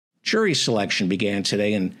Jury selection began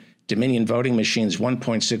today in Dominion Voting Machine's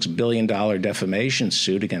 $1.6 billion defamation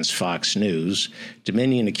suit against Fox News.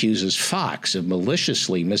 Dominion accuses Fox of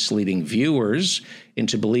maliciously misleading viewers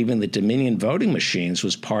into believing that Dominion Voting Machines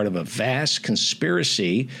was part of a vast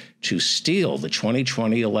conspiracy to steal the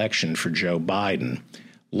 2020 election for Joe Biden.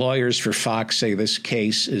 Lawyers for Fox say this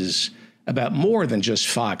case is about more than just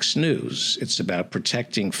Fox News. It's about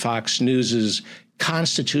protecting Fox News's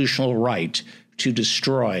constitutional right to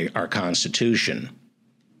destroy our Constitution.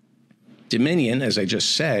 Dominion, as I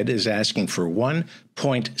just said, is asking for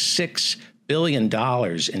 $1.6 billion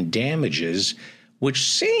in damages, which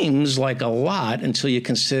seems like a lot until you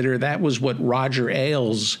consider that was what Roger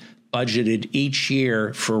Ailes budgeted each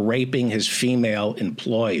year for raping his female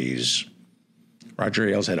employees. Roger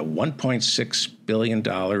Ailes had a $1.6 billion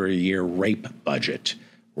a year rape budget.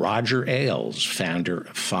 Roger Ailes, founder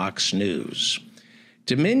of Fox News.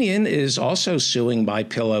 Dominion is also suing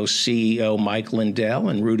MyPillow CEO Mike Lindell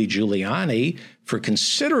and Rudy Giuliani for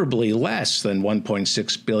considerably less than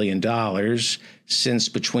 $1.6 billion, since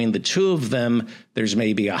between the two of them, there's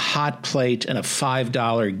maybe a hot plate and a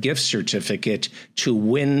 $5 gift certificate to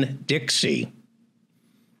Winn-Dixie.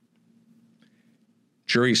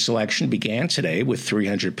 Jury selection began today with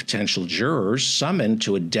 300 potential jurors summoned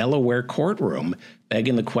to a Delaware courtroom,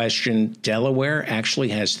 begging the question, Delaware actually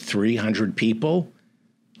has 300 people?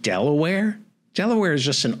 Delaware? Delaware is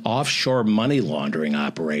just an offshore money laundering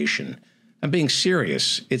operation. I'm being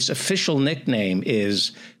serious. Its official nickname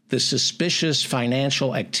is the Suspicious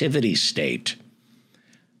Financial Activity State.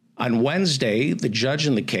 On Wednesday, the judge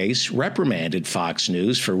in the case reprimanded Fox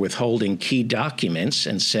News for withholding key documents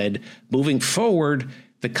and said, moving forward,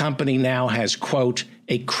 the company now has, quote,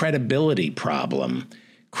 a credibility problem.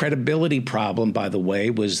 Credibility problem, by the way,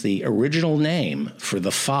 was the original name for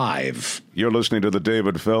the Five. You're listening to The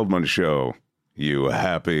David Feldman Show, you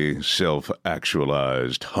happy,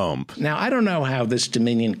 self-actualized hump. Now, I don't know how this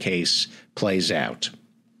Dominion case plays out.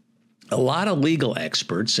 A lot of legal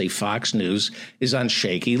experts say Fox News is on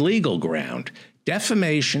shaky legal ground.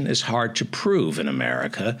 Defamation is hard to prove in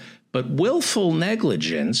America, but willful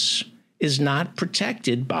negligence is not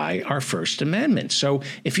protected by our First Amendment. So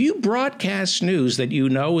if you broadcast news that you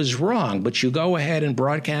know is wrong, but you go ahead and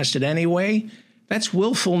broadcast it anyway, that's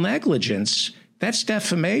willful negligence. That's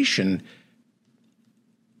defamation.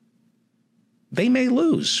 They may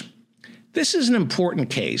lose. This is an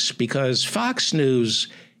important case because Fox News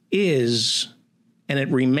is, and it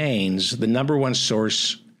remains, the number one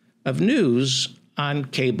source of news on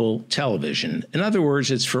cable television. In other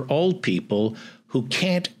words, it's for old people who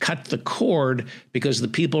can't cut the cord because the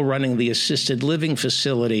people running the assisted living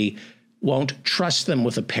facility won't trust them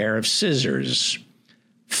with a pair of scissors.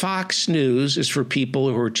 Fox News is for people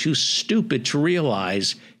who are too stupid to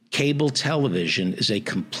realize cable television is a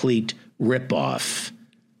complete ripoff.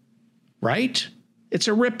 Right? It's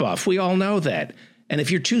a ripoff. We all know that. And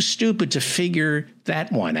if you're too stupid to figure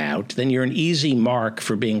that one out, then you're an easy mark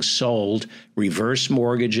for being sold reverse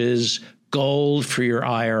mortgages, gold for your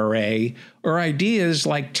IRA, or ideas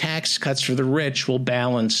like tax cuts for the rich will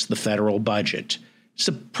balance the federal budget. It's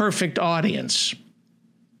the perfect audience.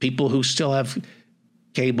 People who still have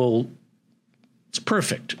cable, it's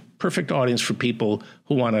perfect. Perfect audience for people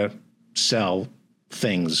who want to sell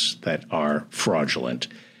things that are fraudulent.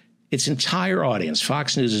 Its entire audience,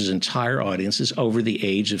 Fox News' entire audience, is over the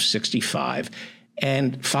age of 65.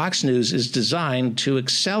 And Fox News is designed to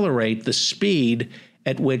accelerate the speed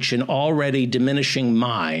at which an already diminishing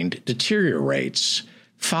mind deteriorates.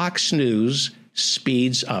 Fox News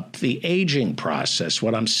speeds up the aging process.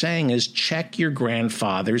 What I'm saying is check your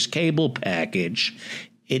grandfather's cable package.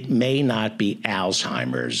 It may not be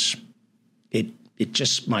Alzheimer's. It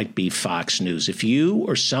just might be Fox News. If you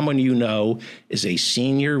or someone you know is a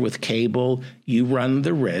senior with cable, you run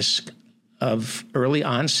the risk of early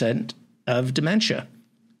onset of dementia.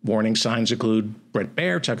 Warning signs include Bret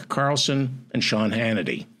Baier, Tucker Carlson, and Sean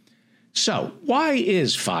Hannity. So why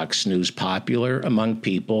is Fox News popular among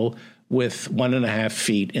people with 1.5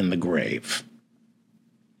 feet in the grave?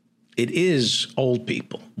 It is old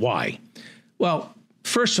people. Why? Well,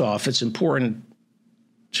 first off, it's important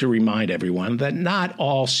to remind everyone that not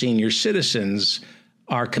all senior citizens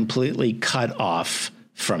are completely cut off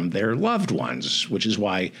from their loved ones, which is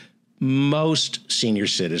why most senior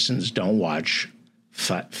citizens don't watch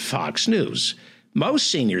Fox News. Most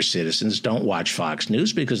senior citizens don't watch Fox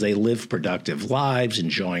News because they live productive lives,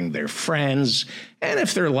 enjoying their friends. And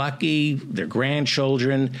if they're lucky, their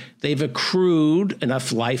grandchildren, they've accrued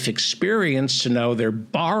enough life experience to know they're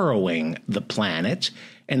borrowing the planet.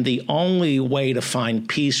 And the only way to find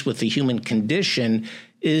peace with the human condition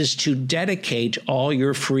is to dedicate all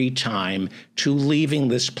your free time to leaving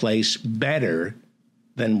this place better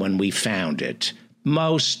than when we found it.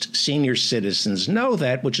 Most senior citizens know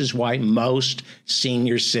that, which is why most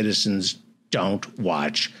senior citizens don't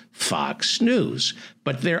watch Fox News.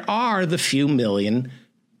 But there are the few million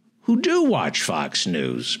who do watch Fox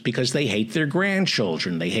News because they hate their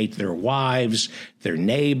grandchildren, they hate their wives, their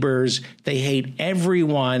neighbors, they hate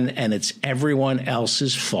everyone, and it's everyone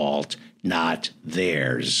else's fault, not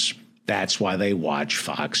theirs. That's why they watch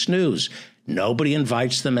Fox News. Nobody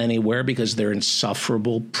invites them anywhere because they're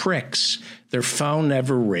insufferable pricks. Their phone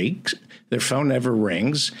never rings.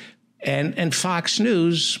 And Fox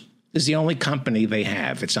News is the only company they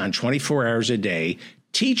have. It's on 24 hours a day,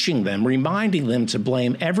 teaching them, reminding them to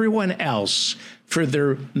blame everyone else for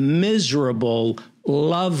their miserable,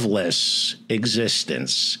 loveless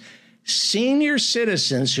existence. Senior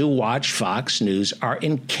citizens who watch Fox News are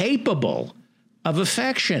incapable of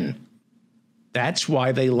affection. That's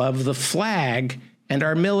why they love the flag and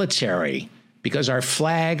our military, because our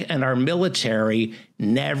flag and our military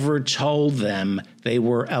never told them they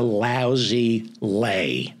were a lousy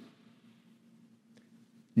lay.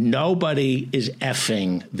 Nobody is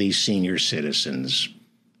effing these senior citizens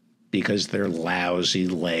because they're lousy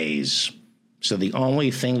lays. So the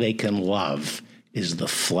only thing they can love is the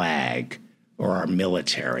flag or our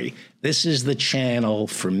military. This is the channel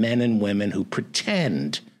for men and women who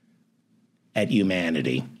pretend at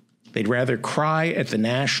humanity. They'd rather cry at the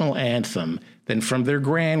national anthem than from their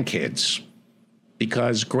grandkids,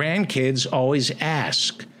 because grandkids always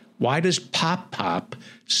ask, why does Pop Pop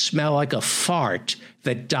smell like a fart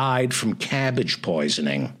that died from cabbage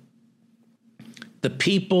poisoning? The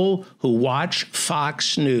people who watch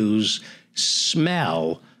Fox News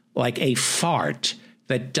smell like a fart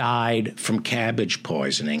that died from cabbage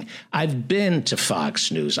poisoning. I've been to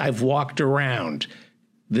Fox News. I've walked around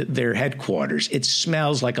their headquarters. It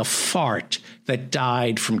smells like a fart that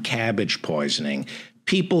died from cabbage poisoning.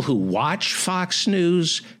 People who watch Fox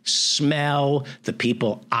News smell. The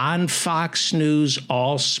people on Fox News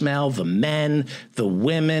all smell. The men, the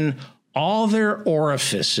women, all their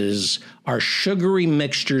orifices are sugary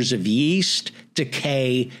mixtures of yeast,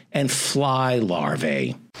 decay, and fly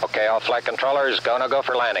larvae. Okay, all flight controllers, go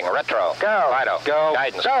for landing. Retro. Go. Fido. Go.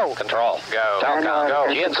 Guidance. Go. Control. Go. Telcom. Go.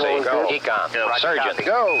 GNC. Go. Econ. Go. Surgeon.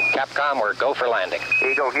 Go. Capcom, we're go for landing.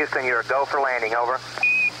 Eagle Houston, you're a go for landing, over.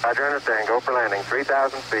 Roger, understand. Go for landing,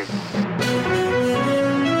 3,000 feet.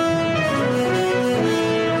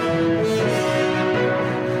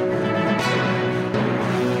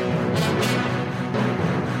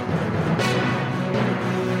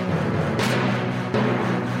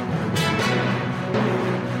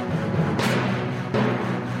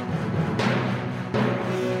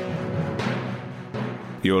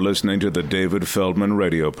 You're listening to the David Feldman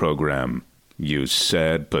radio program. You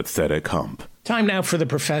sad, pathetic hump. Time now for the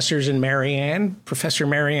professors and Marianne. Professor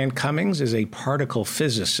Marianne Cummings is a particle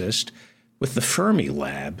physicist with the Fermi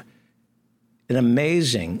Lab. An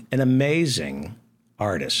amazing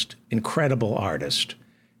artist, incredible artist,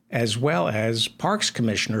 as well as Parks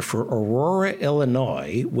Commissioner for Aurora,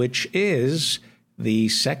 Illinois, which is the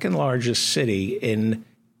second largest city in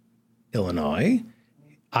Illinois.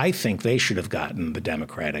 I think they should have gotten the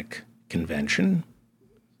Democratic convention.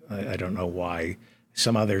 I don't know why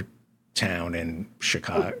some other town in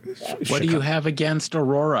Chicago. What do you have against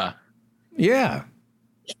Aurora? Yeah.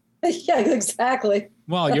 Yeah, exactly.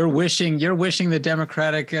 Well, you're wishing the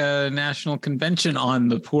Democratic National Convention on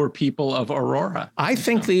the poor people of Aurora. I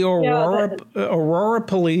think the Aurora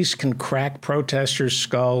police can crack protesters'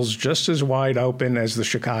 skulls just as wide open as the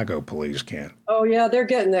Chicago police can. Oh, yeah, they're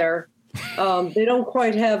getting there. They don't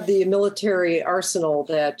quite have the military arsenal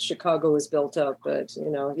that Chicago has built up, but,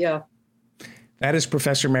 yeah. That is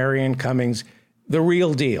Professor Marianne Cummings, the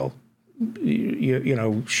real deal.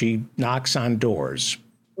 She knocks on doors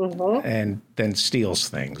and then steals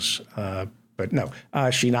things. But no,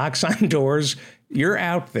 she knocks on doors. You're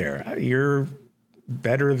out there. You're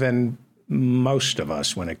better than most of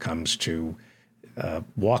us when it comes to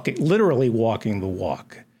literally walking the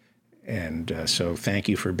walk. And so thank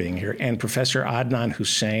you for being here. And Professor Adnan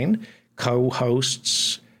Hussein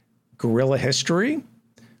co-hosts Guerrilla History.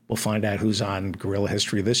 We'll find out who's on Guerrilla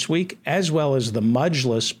History this week, as well as the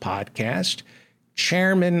Mudgeless podcast,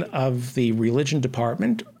 chairman of the religion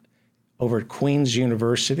department over at Queen's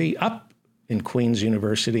University, up in Queen's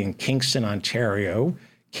University in Kingston, Ontario,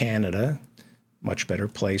 Canada, much better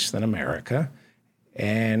place than America.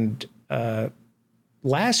 And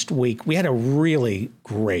last week, we had a really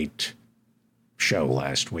great show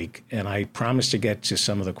last week, and I promised to get to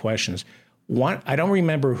some of the questions. I don't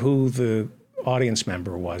remember who the audience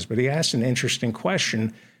member was, but he asked an interesting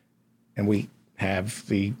question, and we have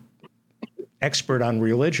the expert on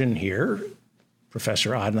religion here,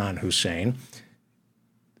 Professor Adnan Hussein.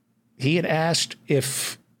 He had asked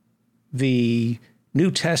if the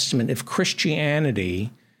New Testament, if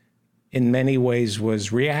Christianity in many ways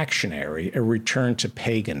was reactionary, a return to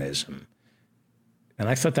paganism. And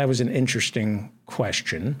I thought that was an interesting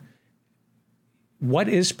question. What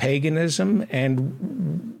is paganism,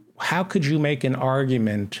 and how could you make an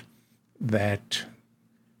argument that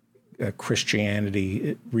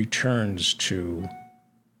Christianity returns to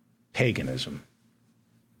paganism?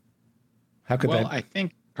 How could that? Well, I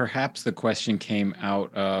think perhaps the question came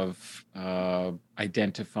out of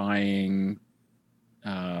identifying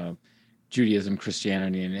Judaism,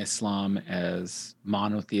 Christianity, and Islam as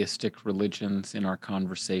monotheistic religions in our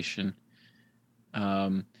conversation.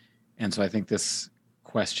 And so I think this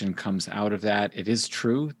question comes out of that. It is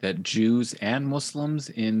true that Jews and Muslims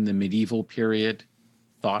in the medieval period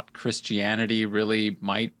thought Christianity really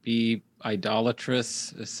might be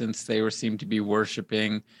idolatrous, since they seemed to be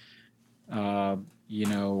worshiping,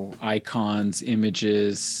 icons,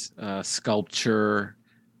 images, sculpture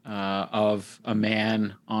of a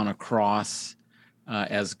man on a cross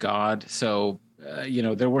as God. So,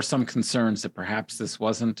 there were some concerns that perhaps this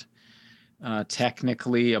wasn't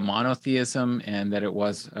technically a monotheism, and that it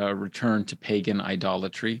was a return to pagan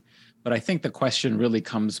idolatry. But I think the question really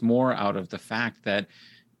comes more out of the fact that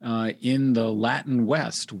in the Latin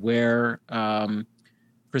West, where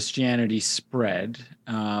Christianity spread,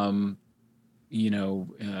 the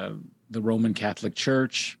Roman Catholic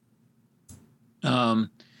Church,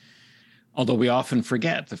 although we often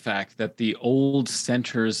forget the fact that the old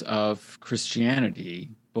centers of Christianity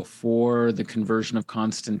before the conversion of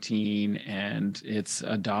Constantine and its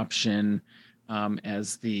adoption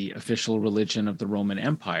as the official religion of the Roman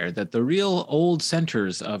Empire, that the real old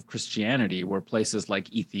centers of Christianity were places like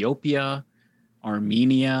Ethiopia,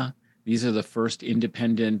 Armenia. These are the first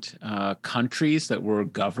independent countries that were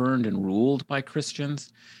governed and ruled by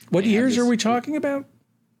Christians. What years are we talking about?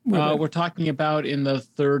 We're talking about in the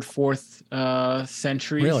 3rd, 4th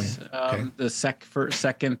centuries. Really? Okay. The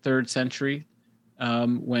second, 3rd century,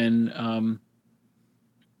 when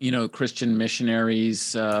Christian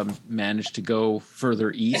missionaries managed to go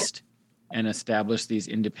further east and establish these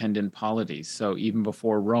independent polities. So even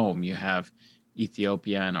before Rome, you have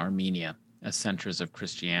Ethiopia and Armenia as centers of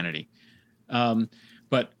Christianity.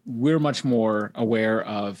 But we're much more aware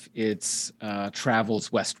of its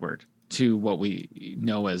travels westward to what we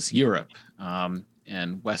know as Europe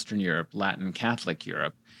and Western Europe, Latin Catholic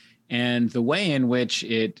Europe. And the way in which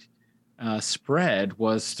it spread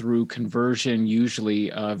was through conversion,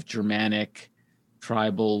 usually of Germanic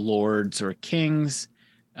tribal lords or kings,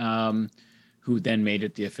 who then made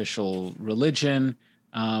it the official religion.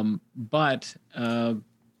 But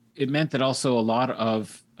it meant that also a lot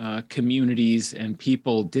of communities and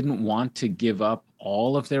people didn't want to give up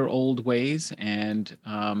all of their old ways. And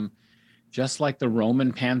just like the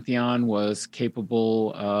Roman pantheon was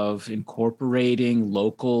capable of incorporating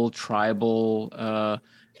local tribal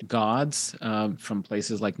gods from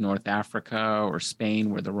places like North Africa or Spain,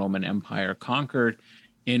 where the Roman Empire conquered,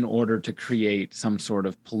 in order to create some sort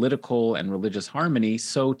of political and religious harmony,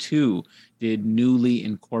 so too did newly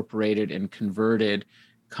incorporated and converted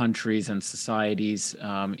countries and societies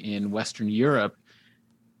in Western Europe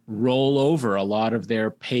roll over a lot of their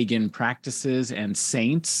pagan practices and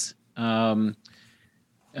saints. They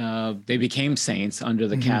became saints under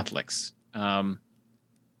the Catholics,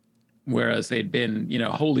 whereas they'd been,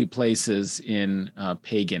 holy places in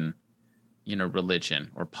pagan, religion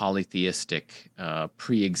or polytheistic,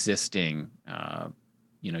 pre-existing,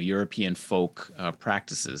 European folk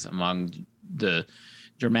practices among the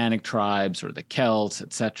Germanic tribes or the Celts,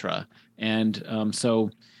 etc. And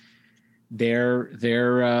so their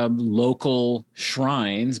local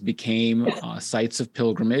shrines became sites of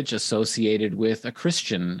pilgrimage associated with a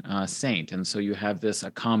Christian saint. And so you have this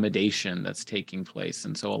accommodation that's taking place.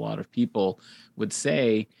 And so a lot of people would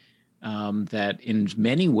say that in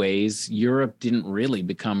many ways, Europe didn't really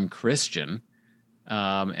become Christian.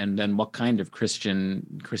 And then what kind of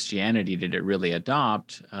Christianity did it really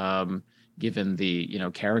adopt, given the,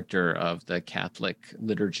 character of the Catholic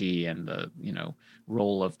liturgy and the,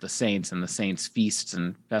 role of the saints and the saints' feasts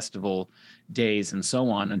and festival days and so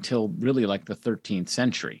on, until really like the 13th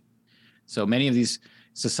century. So many of these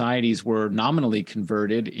societies were nominally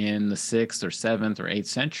converted in the 6th or 7th or 8th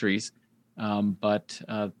centuries, but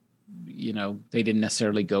they didn't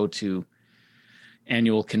necessarily go to,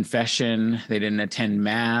 annual confession. They didn't attend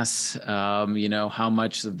mass. How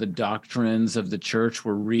much of the doctrines of the church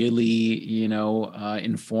were really,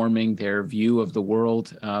 informing their view of the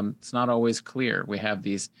world. It's not always clear. We have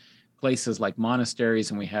these places like monasteries,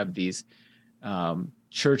 and we have these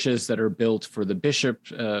churches that are built for the bishop,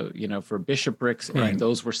 for bishoprics, Right. and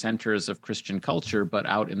those were centers of Christian culture. But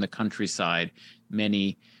out in the countryside,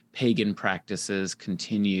 many pagan practices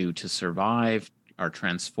continue to survive, are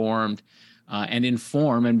transformed, and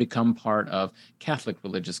inform and become part of Catholic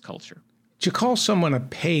religious culture. To call someone a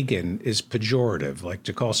pagan is pejorative, like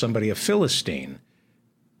to call somebody a Philistine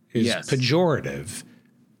is Yes. pejorative.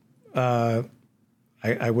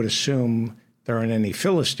 I would assume there aren't any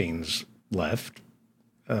Philistines left,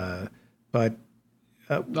 but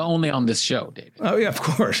Only on this show, David. oh yeah, of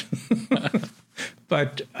course.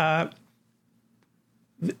 But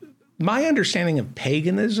my understanding of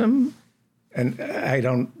paganism, and I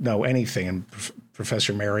don't know anything, and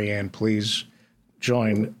Professor Marianne, please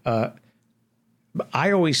join.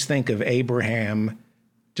 I always think of Abraham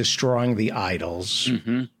destroying the idols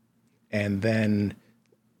and then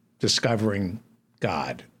discovering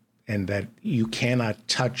God, and that you cannot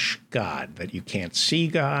touch God, that you can't see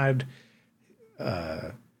God,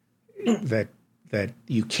 that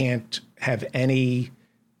you can't have any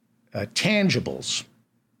tangibles,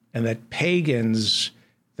 and that pagans,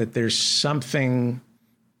 that there's something,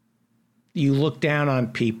 you look down on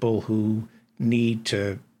people who need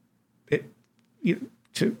to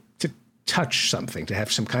touch something, to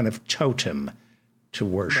have some kind of totem to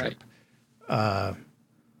worship. Right.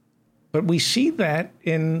 But we see that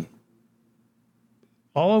in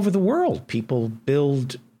all over the world. People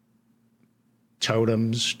build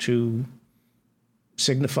totems to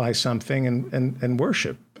signify something and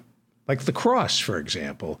worship, like the cross, for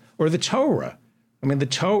example, or the Torah. I mean, the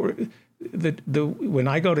Torah, when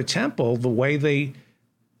I go to temple, the way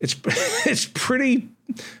it's pretty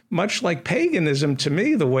much like paganism to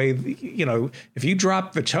me, the way, if you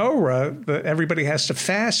drop the Torah, everybody has to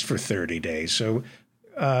fast for 30 days. So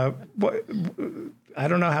I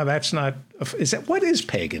don't know how that's not, what is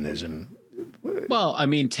paganism? Well, I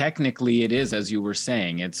mean, technically it is, as you were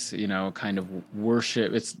saying, it's, kind of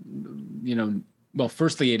worship. It's, well,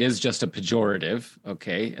 firstly, it is just a pejorative.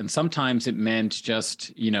 Okay. And sometimes it meant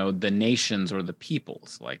just, the nations or the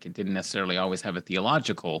peoples. Like, it didn't necessarily always have a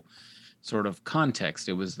theological sort of context.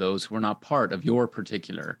 It was those who were not part of your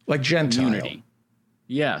particular Like Gentile. Community.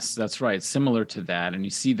 Yes, that's right. Similar to that. And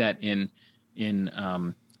you see that in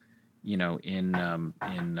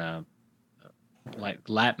like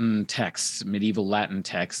Latin texts, medieval Latin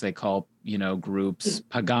texts, they call, groups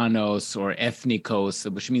paganos or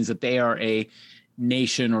ethnikos, which means that they are a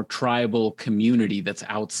nation or tribal community that's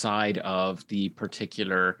outside of the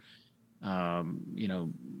particular,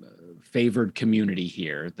 favored community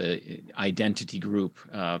here, the identity group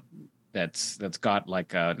that's got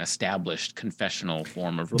like an established confessional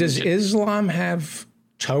form of religion. Does Islam have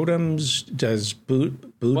totems? Does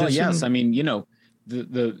Buddhism? Well, yes. I mean,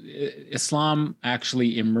 the Islam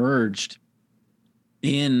actually emerged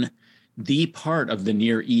in the part of the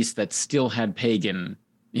Near East that still had pagan,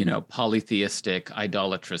 polytheistic,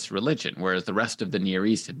 idolatrous religion, whereas the rest of the Near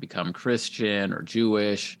East had become Christian or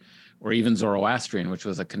Jewish or even Zoroastrian, which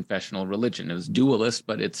was a confessional religion. It was dualist,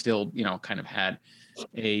 but it still, kind of had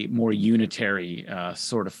a more unitary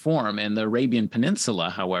sort of form. And the Arabian Peninsula,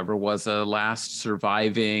 however, was a last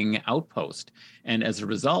surviving outpost. And as a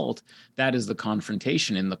result, that is the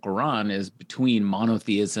confrontation in the Quran, is between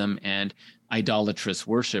monotheism and idolatrous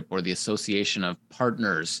worship, or the association of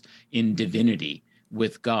partners in divinity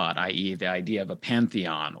with God, i.e. the idea of a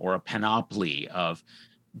pantheon or a panoply of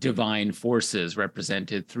divine forces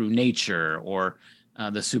represented through nature or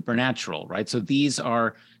the supernatural, right? So these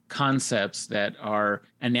are concepts that are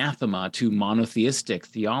anathema to monotheistic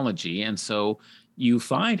theology. And so you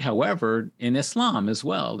find, however, in Islam as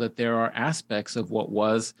well, that there are aspects of what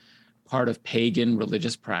was part of pagan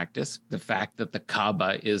religious practice. The fact that the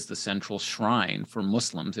Kaaba is the central shrine for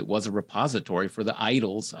Muslims, it was a repository for the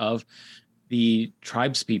idols of the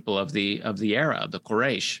tribespeople of the era, the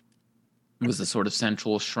Quraysh. It was a sort of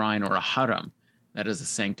central shrine, or a haram, that is a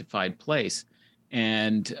sanctified place.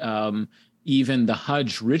 And even the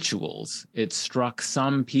Hajj rituals, it struck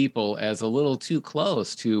some people as a little too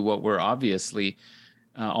close to what were obviously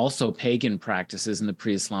also pagan practices in the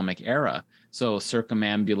pre-Islamic era. So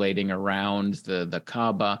circumambulating around the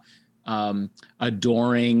Kaaba,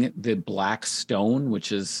 adoring the black stone,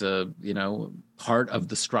 which is, part of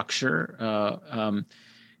the structure,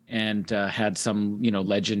 and had some,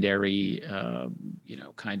 legendary,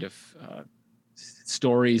 kind of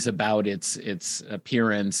stories about its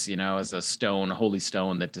appearance, as a stone, a holy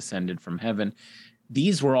stone that descended from heaven.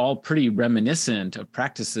 These were all pretty reminiscent of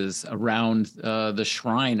practices around the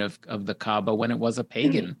shrine of the Kaaba when it was a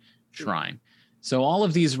pagan shrine. So all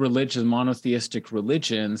of these religions, monotheistic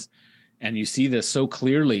religions, and you see this so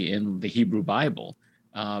clearly in the Hebrew Bible.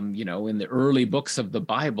 In the early books of the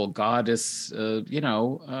Bible, God is,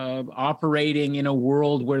 operating in a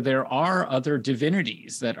world where there are other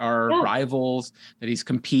divinities that are rivals, that he's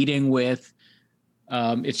competing with.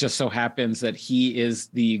 It just so happens that he is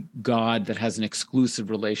the God that has an exclusive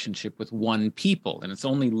relationship with one people. And it's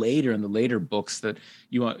only later in the later books that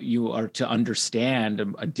you are to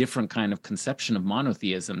understand a different kind of conception of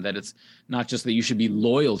monotheism, that it's not just that you should be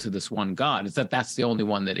loyal to this one God, it's that that's the only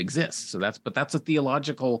one that exists. But that's a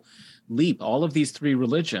theological leap. All of these three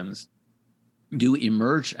religions do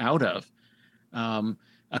emerge out of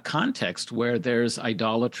a context where there's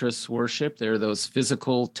idolatrous worship. There are those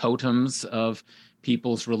physical totems of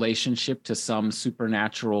people's relationship to some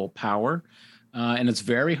supernatural power. And it's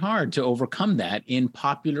very hard to overcome that in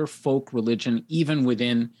popular folk religion, even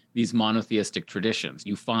within these monotheistic traditions.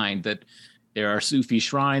 You find that there are Sufi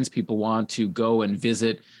shrines. People want to go and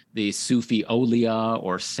visit the Sufi awliya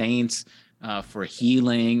or saints for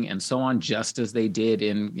healing and so on, just as they did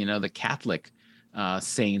in, the Catholic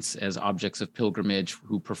saints as objects of pilgrimage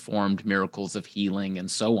who performed miracles of healing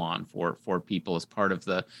and so on for people as part of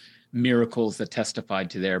the miracles that testified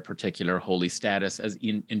to their particular holy status as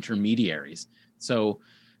intermediaries. So,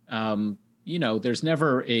 there's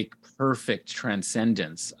never a perfect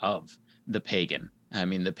transcendence of the pagan. I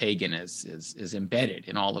mean, the pagan is embedded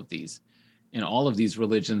in all of these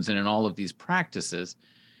religions and in all of these practices.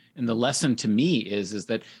 And the lesson to me is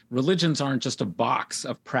that religions aren't just a box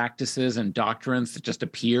of practices and doctrines that just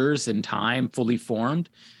appears in time, fully formed.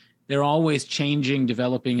 They're always changing,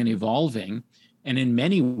 developing, and evolving. And in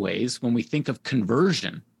many ways, when we think of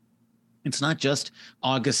conversion, it's not just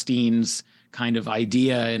Augustine's kind of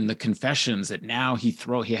idea in the Confessions that now he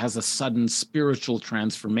has a sudden spiritual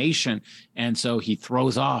transformation, and so he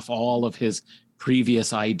throws off all of his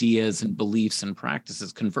previous ideas and beliefs and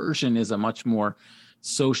practices. Conversion is a much more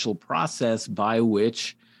social process by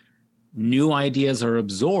which new ideas are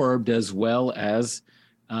absorbed as well as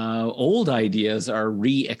old ideas are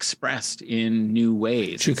re-expressed in new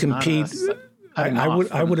ways. To compete,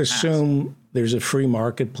 I would assume there's a free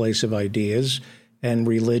marketplace of ideas, and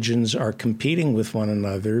religions are competing with one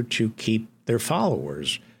another to keep their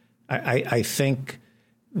followers. I think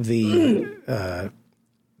the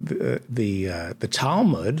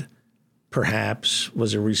Talmud perhaps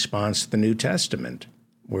was a response to the New Testament,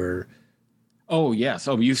 where. Oh, yes.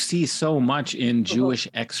 Oh, you see so much in Jewish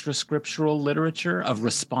extra-scriptural literature of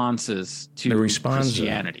responses to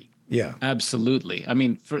Christianity. Yeah, absolutely. I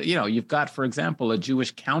mean, you've got, for example, a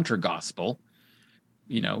Jewish counter-gospel.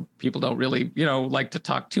 People don't really, like to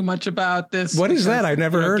talk too much about this. What is that? I've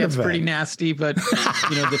never heard of that. It's pretty nasty, but,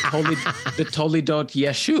 the Toledot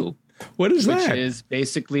Yeshu. What is that? Which is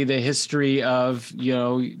basically the history of,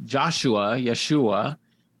 Yeshua.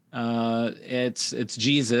 It's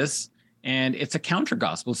Jesus, and it's a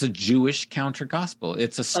counter-gospel. It's a Jewish counter-gospel.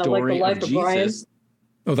 It's a story like the life of Jesus.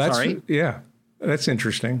 Oh, that's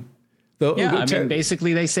interesting.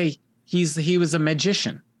 Basically they say he was a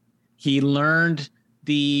magician. He learned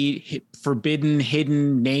the forbidden,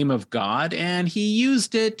 hidden name of God, and he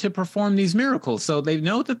used it to perform these miracles. So they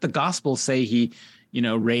know that the Gospels say he,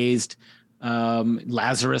 raised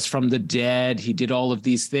Lazarus from the dead. He did all of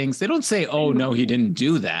these things. They don't say, oh, no, he didn't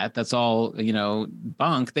do that. That's all,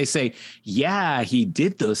 bunk. They say, yeah, he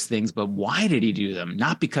did those things, but why did he do them?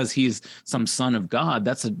 Not because he's some son of God.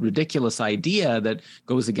 That's a ridiculous idea that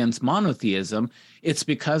goes against monotheism. It's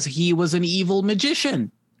because he was an evil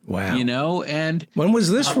magician. Wow. And when was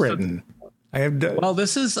this written? Well,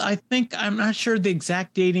 this is, I think, I'm not sure the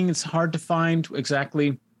exact dating. It's hard to find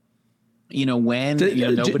exactly, when.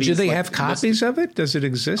 Do they have copies of it? Does it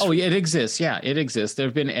exist? Oh, yeah, it exists. Yeah, it exists. There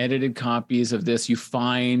have been edited copies of this. You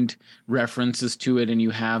find references to it, and you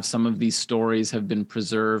have some of these stories have been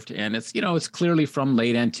preserved. And it's, it's clearly from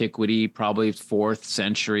late antiquity, probably 4th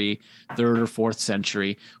century, 3rd or 4th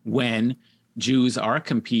century, when Jews are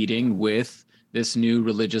competing with this new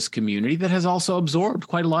religious community that has also absorbed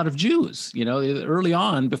quite a lot of Jews. Early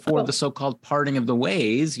on, before the so-called parting of the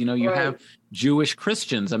ways, you have Jewish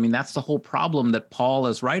Christians. I mean, that's the whole problem that Paul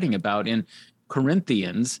is writing about in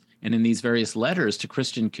Corinthians and in these various letters to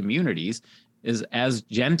Christian communities, is as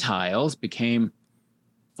Gentiles became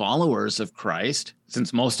followers of Christ,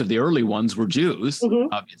 since most of the early ones were Jews,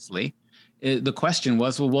 obviously, the question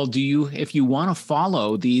was, well, if you want to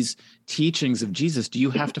follow these teachings of Jesus, do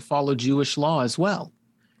you have to follow Jewish law as well?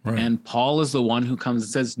 Right. And Paul is the one who comes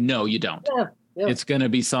and says, no, you don't. Yeah. It's going to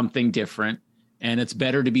be something different. And it's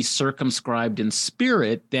better to be circumscribed in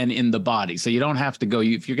spirit than in the body. So you don't have to go.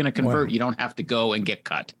 If you're going to convert, Wow. you don't have to go and get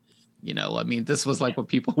cut. I mean, this was like what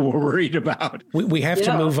people were worried about. We have to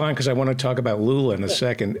Yeah. move on because I want to talk about Lula in a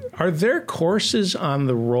second. Are there courses on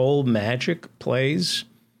the role magic plays,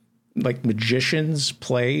 like magicians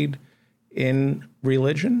played in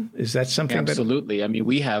religion? Is that something Absolutely. I mean,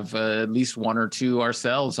 we have at least one or two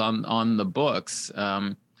ourselves on the books.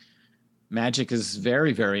 Magic is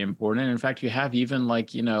very, very important. And in fact, you have even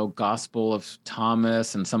Gospel of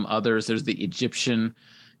Thomas and some others. There's the Egyptian,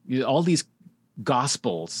 all these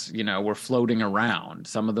Gospels, were floating around.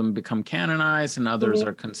 Some of them become canonized and others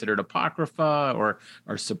are considered apocrypha or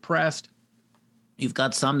are suppressed. You've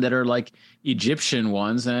got some that are like Egyptian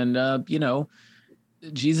ones. And,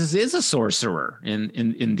 Jesus is a sorcerer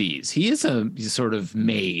in these. He is a sort of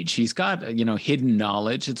mage. He's got, hidden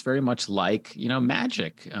knowledge. It's very much like,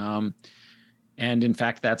 magic. And in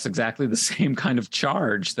fact, that's exactly the same kind of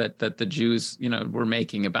charge that the Jews, were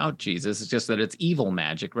making about Jesus. It's just that it's evil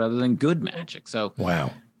magic rather than good magic. So, wow.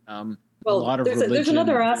 A lot of religion, there's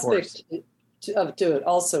another of aspect to it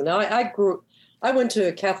also. Now, I went to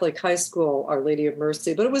a Catholic high school, Our Lady of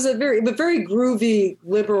Mercy, but it was a very groovy,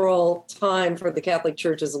 liberal time for the Catholic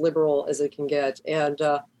Church, as liberal as it can get. And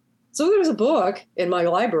so there was a book in my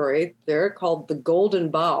library there called The Golden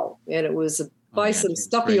Bough, and it was by some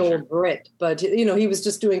stuffy old Brit, but he was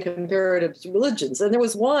just doing comparative religions. And there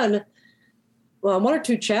was one or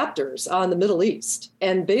two chapters on the Middle East.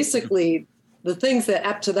 And basically the things that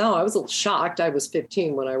up to now, I was a little shocked. I was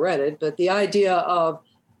 15 when I read it, but the idea of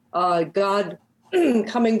God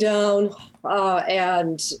coming down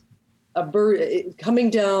and a bird coming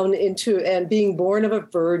down into and being born of a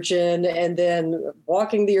virgin and then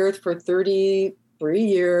walking the earth for 33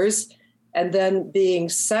 years and then being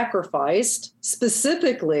sacrificed,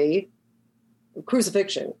 specifically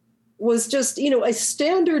crucifixion, was just, a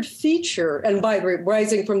standard feature. And by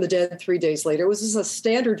rising from the dead 3 days later, it was just a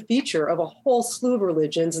standard feature of a whole slew of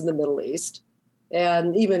religions in the Middle East.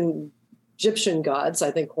 And even Egyptian gods, I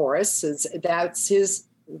think Horus, that's his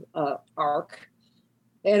arc.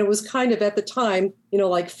 And it was kind of at the time,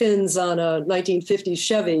 like fins on a 1950s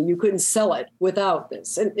Chevy, you couldn't sell it without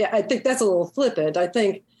this. And I think that's a little flippant. I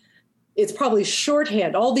think it's probably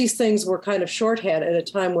shorthand. All these things were kind of shorthand at a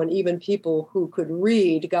time when even people who could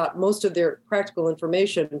read got most of their practical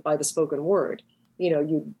information by the spoken word.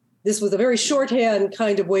 This was a very shorthand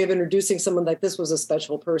kind of way of introducing someone like this was a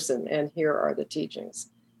special person, and here are the teachings.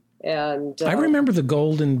 And I remember the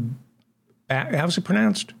golden, how's it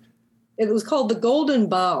pronounced? It was called the Golden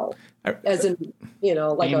Bough, as in,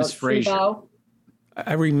 like James a Fraser. bow.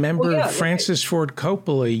 I remember Francis Ford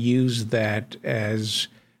Coppola used that as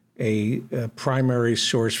a primary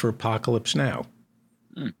source for Apocalypse Now,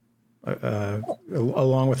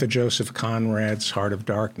 along with the Joseph Conrad's Heart of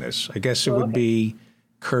Darkness. I guess it would be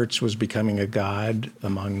Kurtz was becoming a god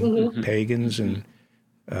among pagans, and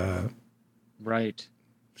right.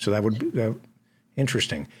 So that would be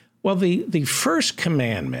interesting. Well, the first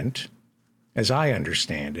commandment, as I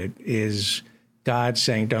understand it, is God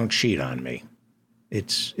saying, "Don't cheat on me.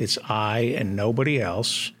 It's I and nobody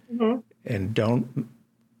else, and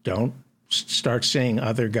don't start seeing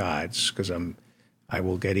other gods because I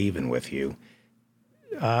will get even with you."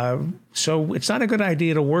 So it's not a good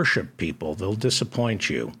idea to worship people; they'll disappoint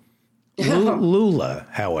you. Lula,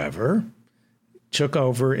 however, took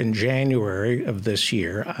over in January of this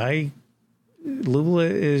year. Lula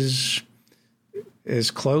is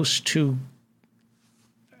as close to,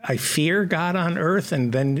 I fear, God on earth,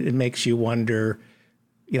 and then it makes you wonder.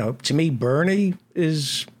 To me, Bernie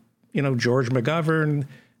is, George McGovern.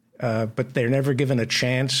 But they're never given a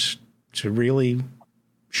chance to really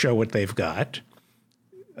show what they've got.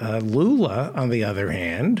 Lula, on the other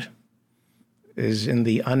hand, is in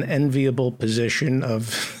the unenviable position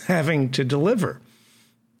of having to deliver.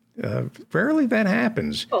 Rarely that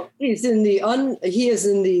happens. Oh, he is in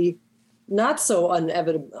the not so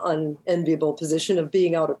unenviable position of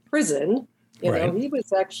being out of prison. Right. He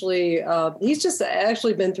was actually he's just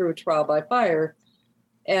actually been through a trial by fire.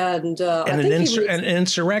 And an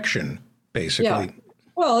insurrection, basically. Yeah.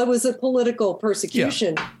 Well, it was a political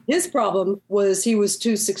persecution. Yeah. His problem was he was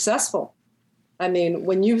too successful. I mean,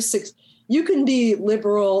 when you can be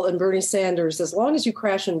liberal and Bernie Sanders as long as you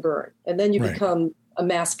crash and burn, and then you become a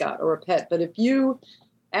mascot or a pet. But if you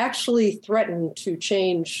actually threaten to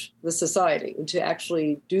change the society and to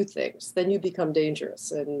actually do things, then you become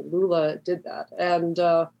dangerous. And Lula did that. And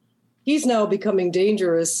he's now becoming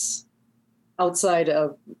dangerous outside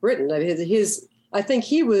of Britain. I mean, I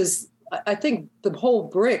think the whole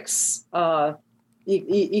BRICS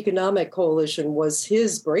economic coalition was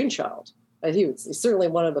his brainchild. He's certainly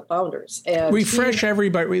one of the founders. And refresh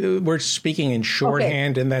everybody. We're speaking in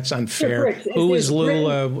shorthand, and that's unfair. Who is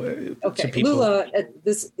Lula to people? Lula,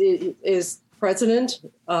 this is president,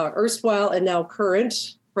 erstwhile and now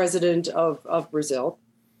current president of Brazil.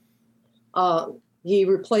 He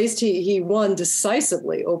won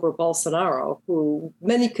decisively over Bolsonaro, who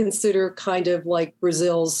many consider kind of like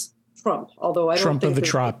Brazil's Trump, although I don't Trump think of the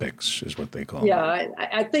tropics is what they call him. Yeah,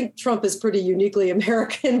 I think Trump is pretty uniquely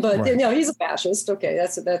American, but he's a fascist. Okay,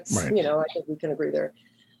 that's right. I think we can agree there.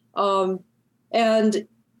 And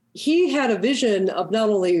he had a vision of not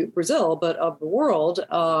only Brazil but of the world,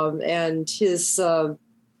 and his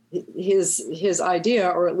idea,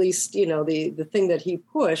 or at least the thing that he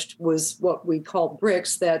pushed, was what we call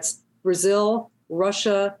BRICS. That's Brazil,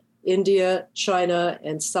 Russia, India, China,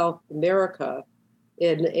 and South America.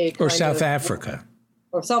 South Africa.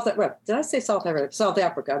 Did I say South Africa? South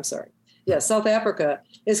Africa, I'm sorry. Yeah, South Africa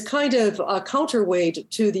is kind of a counterweight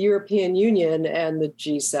to the European Union and the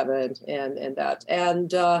G7 and that.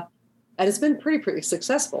 And it's been pretty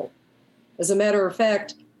successful. As a matter of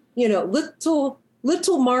fact,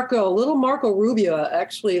 little Marco Rubio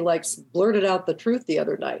actually blurted out the truth the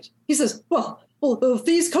other night. He says, well, if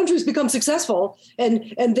these countries become successful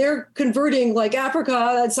and they're converting like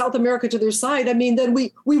Africa and South America to their side, I mean, then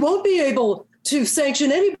we won't be able to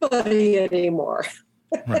sanction anybody anymore.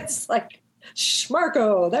 Right. It's like,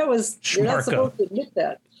 Schmarko, you're not supposed to admit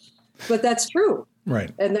that. But that's true.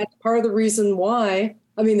 Right. And that's part of the reason why,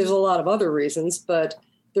 I mean, there's a lot of other reasons, but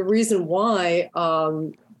the reason why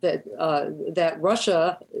that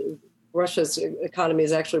Russia's economy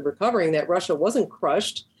is actually recovering, that Russia wasn't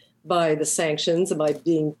crushed by the sanctions and by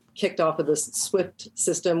being kicked off of the SWIFT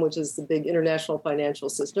system, which is the big international financial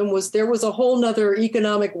system, there was a whole nother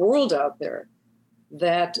economic world out there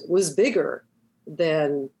that was bigger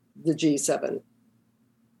than the G7.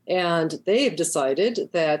 And they've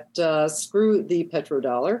decided that screw the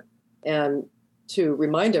petrodollar. And to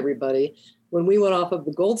remind everybody, when we went off of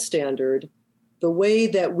the gold standard, the way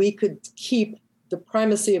that we could keep the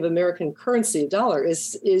primacy of American currency, dollar,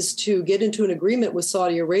 is to get into an agreement with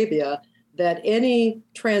Saudi Arabia that any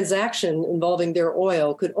transaction involving their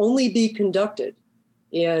oil could only be conducted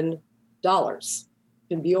in dollars,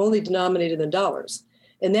 can be only denominated in dollars.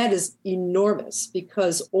 And that is enormous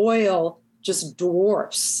because oil just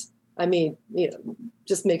dwarfs,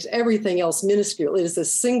 just makes everything else minuscule. It is the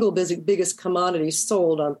single biggest commodity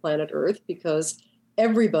sold on planet Earth because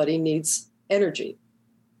everybody needs energy.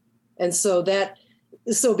 And so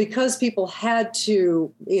because people had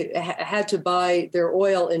to buy their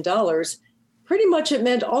oil in dollars, pretty much it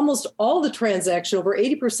meant almost all the transaction, over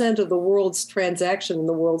 80% of the world's transaction in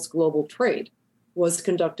the world's global trade was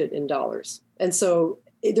conducted in dollars. And so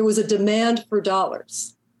there was a demand for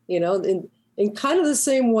dollars, in kind of the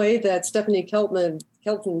same way that Stephanie Kelton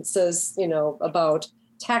says, about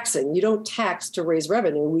taxing. You don't tax to raise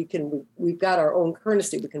revenue. We've got our own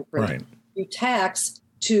currency we can print. Right. You tax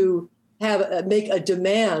to make a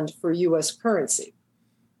demand for U.S. currency,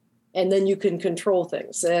 and then you can control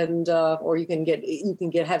things, and or you can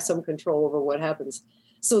have some control over what happens.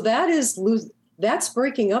 So that's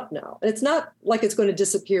breaking up now, and it's not like it's going to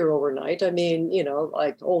disappear overnight. I mean,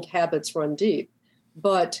 like old habits run deep,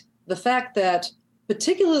 but the fact that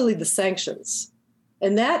particularly the sanctions,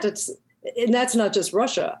 and that's not just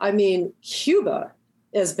Russia. I mean, Cuba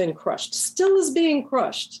has been crushed, still is being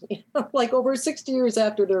crushed, like over 60 years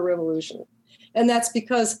after their revolution. And that's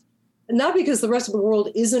not because the rest of the world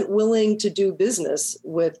isn't willing to do business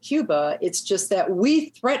with Cuba. It's just that we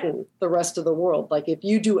threaten the rest of the world. Like if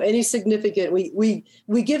you do any significant, we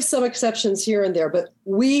give some exceptions here and there, but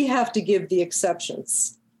we have to give the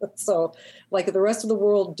exceptions. So like if the rest of the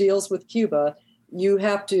world deals with Cuba, you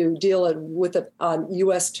have to deal with it on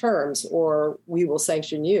U.S. terms or we will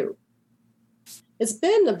sanction you. It's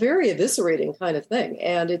been a very eviscerating kind of thing.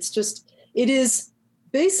 And it is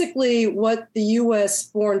basically what the U.S.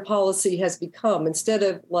 foreign policy has become. Instead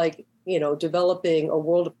of developing a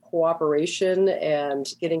world of cooperation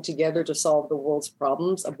and getting together to solve the world's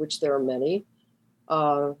problems, of which there are many,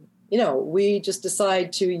 we just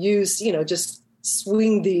decide to use, just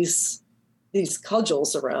swing these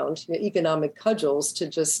cudgels around, economic cudgels, to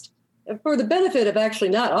just, for the benefit of actually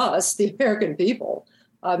not us, the American people.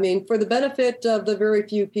 I mean, for the benefit of the very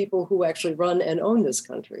few people who actually run and own this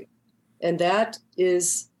country. And I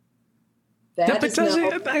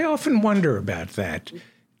often wonder about that.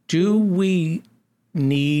 Do we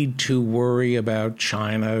need to worry about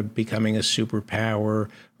China becoming a superpower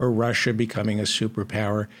or Russia becoming a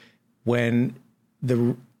superpower when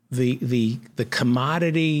the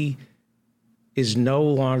commodity is no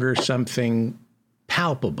longer something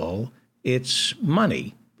palpable. It's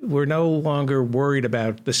money. We're no longer worried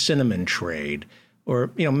about the cinnamon trade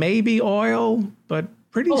or, maybe oil, but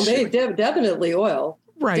pretty soon. Definitely oil.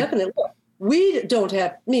 Right. Definitely oil. We don't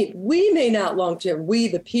have, we may not long-term, we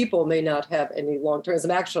the people may not have any long-term.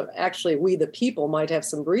 Actually, we the people might have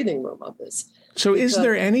some breathing room on this. So is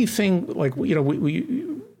there anything like,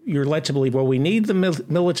 you're led to believe, well, we need the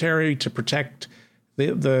military to protect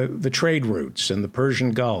the trade routes and the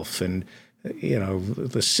Persian Gulf and,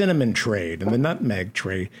 the cinnamon trade and the nutmeg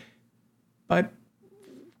trade. But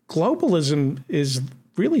globalism is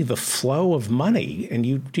really the flow of money.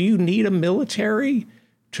 And do you need a military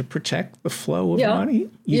to protect the flow of money?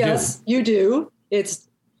 You do.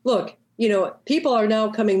 People are now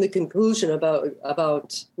coming to the conclusion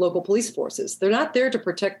about local police forces. They're not there to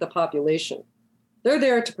protect the population. They're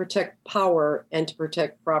there to protect power and to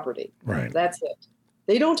protect property. Right. That's it.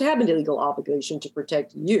 They don't have an legal obligation to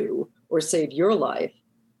protect you or save your life,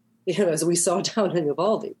 as we saw down in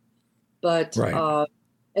Uvalde. But right.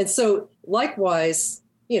 And so likewise,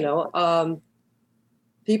 people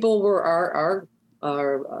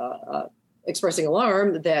are expressing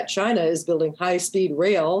alarm that China is building high-speed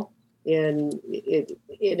rail in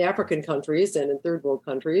African countries and in third world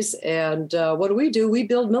countries. And what do? We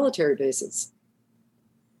build military bases.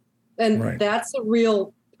 And that's a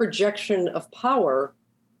real projection of power.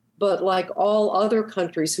 But like all other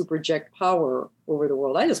countries who project power over the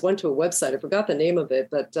world, I just went to a website. I forgot the name of it,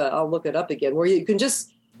 but I'll look it up again, where you can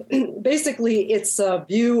just basically it's a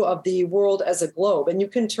view of the world as a globe, and you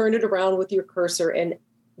can turn it around with your cursor, and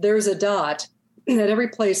there's a dot at every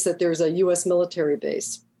place that there's a U.S. military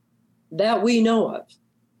base that we know of.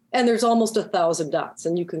 And there's almost 1,000 dots,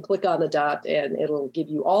 and you can click on the dot and it'll give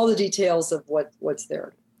you all the details of what's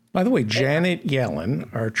there. By the way, Janet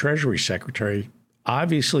Yellen, our Treasury Secretary,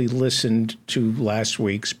 obviously listened to last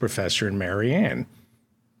week's Professor and Marianne.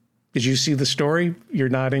 Did you see the story? You're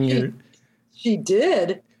nodding. She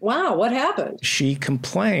did. Wow, what happened? She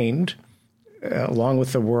complained, along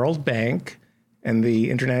with the World Bank and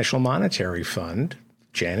the International Monetary Fund.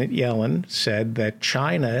 Janet Yellen said that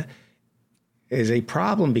China is a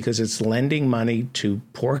problem because it's lending money to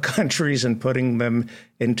poor countries and putting them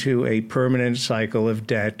into a permanent cycle of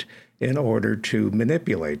debt in order to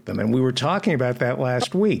manipulate them. And we were talking about that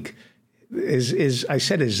last week. Is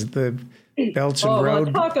the Belts and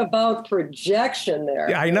Road... Well, talk about projection there.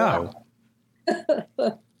 Yeah, I know.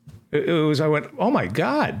 I went, oh my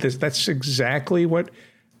God, that's exactly what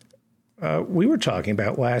we were talking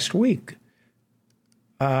about last week.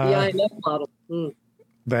 I know model.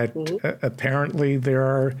 That apparently there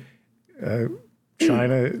are,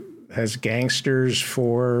 China has gangsters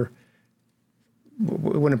for,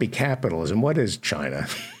 wouldn't it be capitalism? What is China?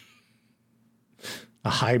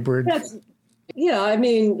 A hybrid?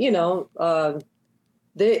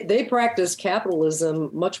 They practice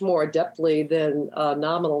capitalism much more adeptly than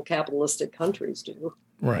nominal capitalistic countries do.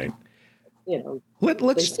 Right.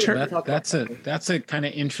 Let's turn. That's a kind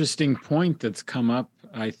of interesting point that's come up.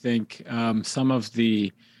 I think some of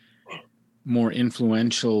the more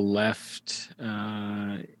influential left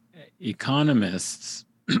economists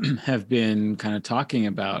have been kind of talking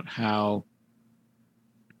about how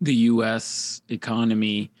the U.S.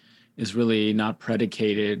 economy is really not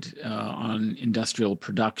predicated on industrial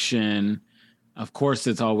production. Of course,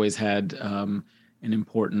 it's always had an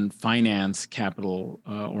important finance capital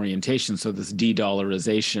orientation. So this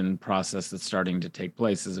de-dollarization process that's starting to take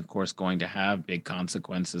place is, of course, going to have big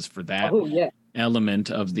consequences for that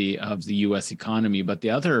element of the U.S. economy. But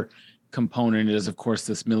the other component is, of course,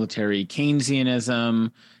 this military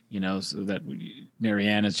Keynesianism, so that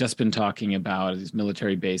Marianne has just been talking about, these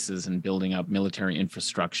military bases and building up military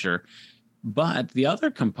infrastructure. But the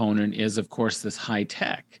other component is, of course, this high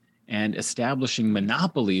tech and establishing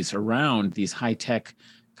monopolies around these high tech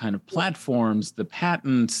kind of platforms, the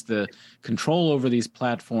patents, the control over these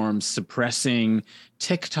platforms, suppressing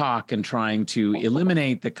TikTok and trying to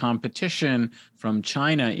eliminate the competition from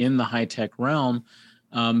China in the high tech realm,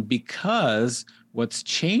 because what's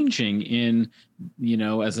changing in,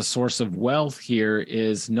 as a source of wealth here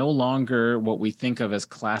is no longer what we think of as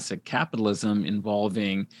classic capitalism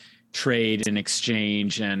involving trade and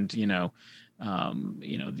exchange and,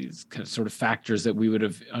 these kind of sort of factors that we would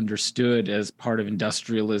have understood as part of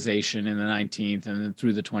industrialization in the 19th and then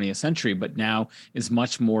through the 20th century, but now is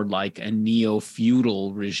much more like a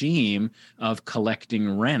neo-feudal regime of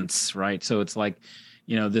collecting rents, right? So it's like,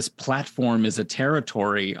 this platform is a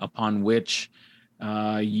territory upon which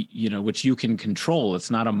which you can control.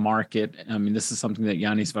 It's not a market. I mean, this is something that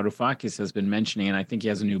Yanis Varoufakis has been mentioning, and I think he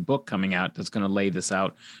has a new book coming out that's going to lay this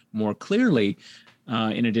out more clearly.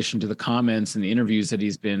 In addition to the comments and the interviews that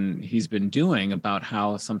he's been doing about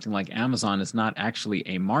how something like Amazon is not actually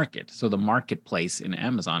a market. So the marketplace in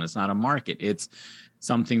Amazon is not a market. It's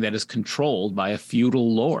something that is controlled by a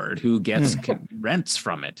feudal lord who gets rents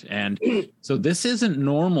from it. And so this isn't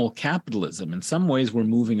normal capitalism. In some ways, we're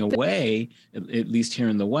moving away, at least here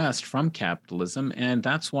in the West, from capitalism. And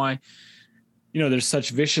that's why, there's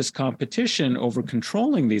such vicious competition over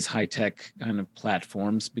controlling these high-tech kind of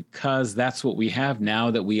platforms, because that's what we have now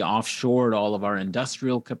that we offshored all of our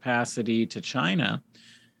industrial capacity to China.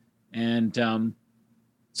 And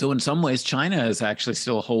so in some ways, China is actually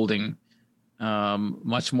still holding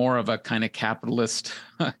much more of a kind of capitalist,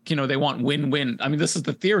 they want win-win. I mean, this is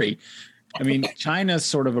the theory. I mean, China's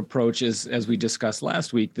sort of approach is, as we discussed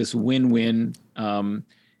last week, this win-win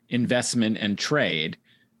investment and trade.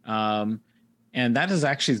 And that is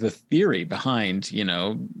actually the theory behind,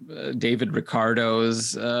 David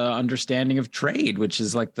Ricardo's understanding of trade, which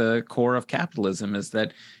is like the core of capitalism, is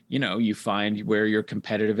that, you find where your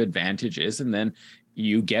competitive advantage is, and then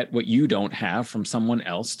you get what you don't have from someone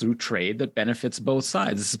else through trade that benefits both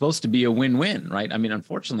sides. It's supposed to be a win-win, right? I mean,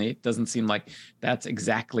 unfortunately, it doesn't seem like that's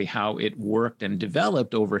exactly how it worked and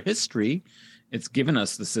developed over history. It's given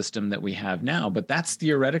us the system that we have now, but that's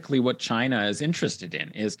theoretically what China is interested in,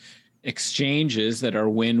 is exchanges that are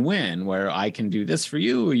win-win, where I can do this for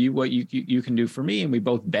you, or you can do for me, and we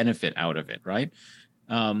both benefit out of it, right?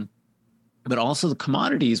 But also the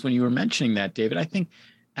commodities, when you were mentioning that, David, I think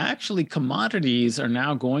actually commodities are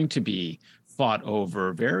now going to be fought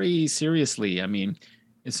over very seriously. I mean,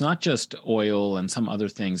 it's not just oil and some other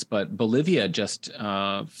things, but Bolivia just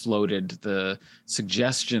floated the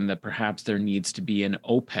suggestion that perhaps there needs to be an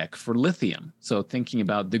OPEC for lithium. So thinking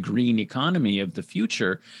about the green economy of the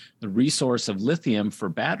future, the resource of lithium for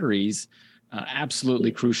batteries,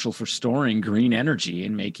 absolutely crucial for storing green energy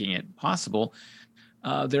and making it possible.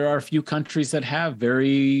 There are a few countries that have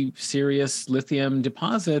very serious lithium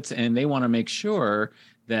deposits, and they want to make sure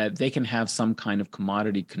that they can have some kind of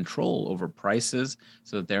commodity control over prices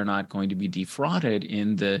so that they're not going to be defrauded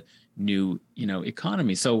in the new,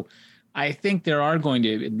 economy. So I think there are going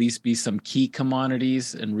to at least be some key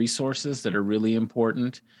commodities and resources that are really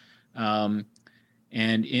important. And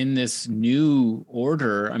in this new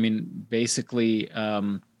order, I mean, basically,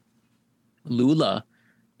 Lula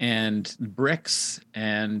and BRICS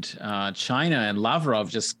and China and Lavrov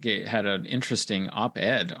just had an interesting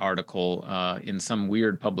op-ed article in some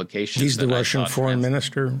weird publication. He's the Russian foreign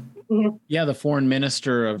minister? Yeah, the foreign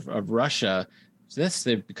minister of Russia.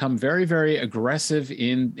 They've become very, very aggressive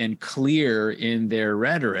and clear in their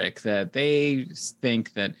rhetoric that they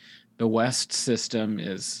think that the West system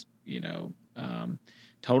is,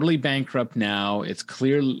 totally bankrupt now. It's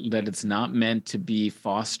clear that it's not meant to be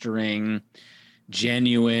fostering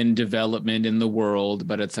genuine development in the world,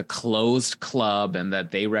 but it's a closed club, and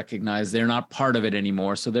that they recognize they're not part of it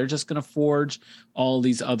anymore. So they're just going to forge all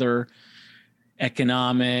these other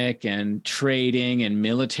economic and trading and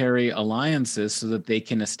military alliances so that they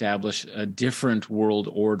can establish a different world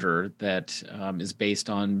order that is based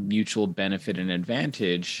on mutual benefit and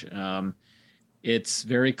advantage. It's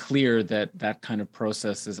very clear that that kind of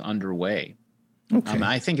process is underway. Okay.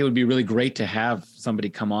 I think it would be really great to have somebody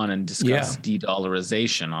come on and discuss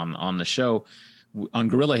de-dollarization on the show. On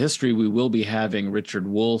Guerrilla History, we will be having Richard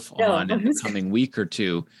Wolff on in the coming week or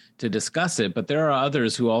two to discuss it. But there are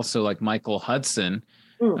others who also, like Michael Hudson,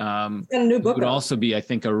 a new book would also be, I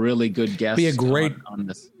think, a really good guest. Be a great on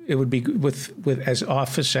this. It would be with as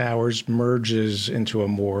Office Hours merges into a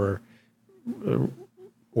more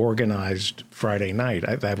organized Friday night.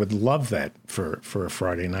 I would love that for a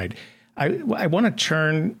Friday night. I want to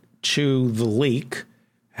turn to the leak,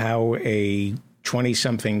 how a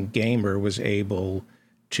 20-something gamer was able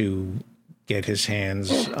to get his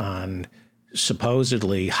hands on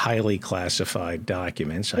supposedly highly classified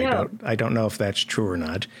documents. Yeah. I don't know if that's true or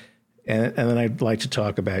not. And then I'd like to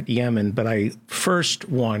talk about Yemen, but I first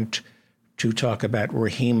want to talk about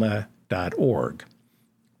Rahima.org.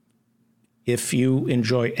 If you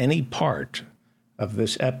enjoy any part of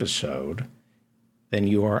this episode, then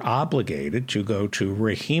you are obligated to go to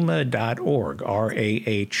Rahima.org,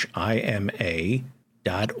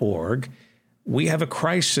 RAHIMA.org. We have a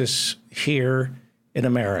crisis here in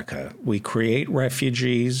America. We create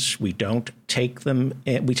refugees. We don't take them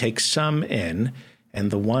in. We take some in, and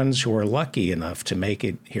the ones who are lucky enough to make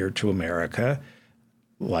it here to America,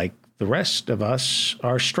 like the rest of us,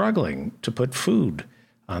 are struggling to put food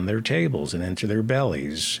on their tables and into their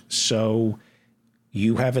bellies. So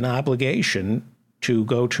you have an obligation to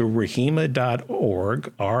go to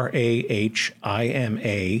rahima.org, RAHIMA.org,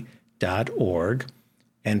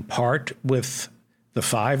 and part with the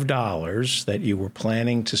 $5 that you were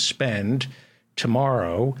planning to spend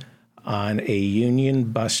tomorrow on a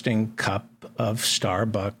union-busting cup of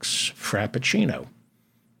Starbucks Frappuccino.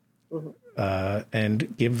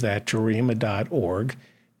 And give that to rahima.org.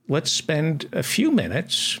 Let's spend a few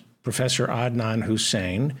minutes, Professor Adnan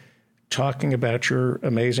Hussein, talking about your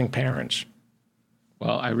amazing parents.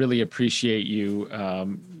 Well, I really appreciate you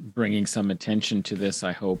bringing some attention to this.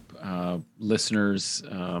 I hope listeners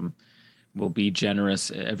will be generous.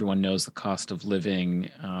 Everyone knows the cost of living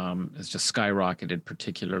has just skyrocketed,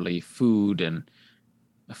 particularly food, and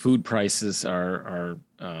food prices are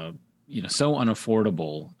so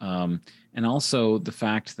unaffordable. And also the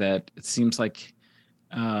fact that it seems like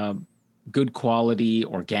good quality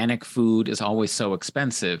organic food is always so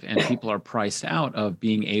expensive, and people are priced out of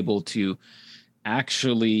being able to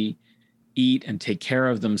actually eat and take care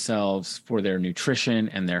of themselves for their nutrition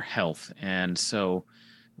and their health. And so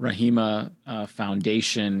Rahima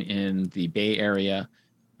Foundation in the Bay Area,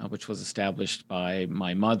 which was established by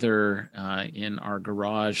my mother in our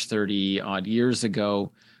garage 30 odd years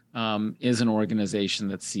ago, is an organization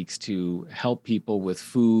that seeks to help people with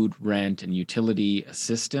food, rent, and utility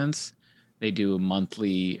assistance. They do a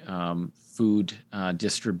monthly food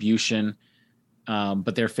distribution,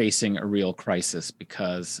 but they're facing a real crisis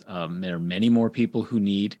because there are many more people who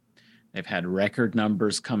need. They've had record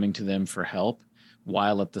numbers coming to them for help,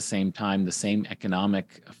 while at the same time, the same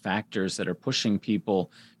economic factors that are pushing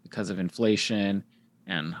people because of inflation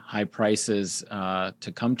and high prices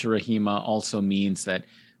to come to Rahima also means that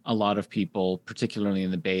a lot of people, particularly in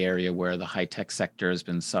the Bay Area where the high-tech sector has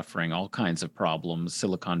been suffering all kinds of problems,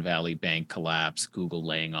 Silicon Valley Bank collapse, Google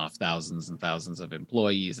laying off thousands and thousands of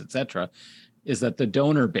employees, et cetera, is that the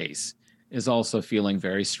donor base is also feeling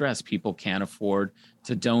very stressed. People can't afford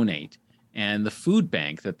to donate. And the food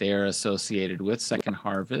bank that they are associated with, Second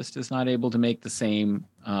Harvest, is not able to make the same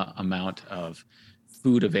amount of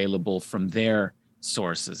food available from their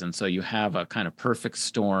sources. And so you have a kind of perfect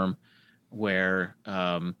storm where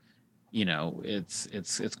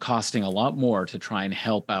it's costing a lot more to try and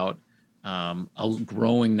help out a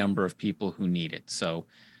growing number of people who need it. So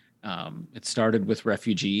it started with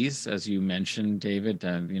refugees, as you mentioned, David.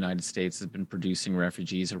 The United States has been producing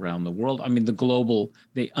refugees around the world. I mean,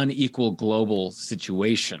 the unequal global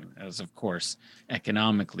situation has, of course,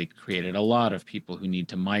 economically created a lot of people who need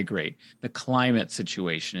to migrate. The climate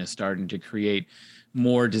situation is starting to create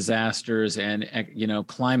more disasters and,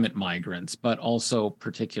 climate migrants, but also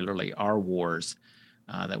particularly our wars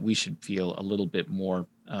that we should feel a little bit more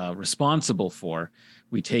responsible for.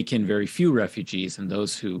 We take in very few refugees, and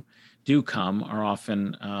those who do come are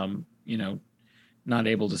often, not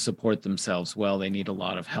able to support themselves well. They need a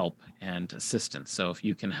lot of help and assistance. So if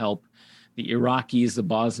you can help the Iraqis, the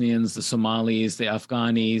Bosnians, the Somalis, the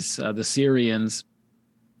Afghanis, the Syrians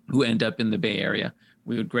who end up in the Bay Area,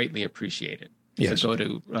 we would greatly appreciate it. Yes. So go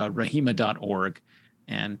to rahima.org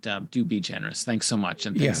and do be generous. Thanks so much.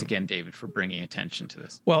 And thanks again, David, for bringing attention to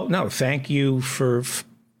this. Well, no, thank you for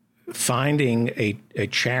finding a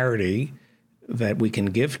charity that we can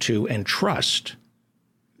give to and trust.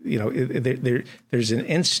 There's an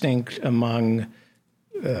instinct among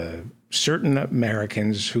certain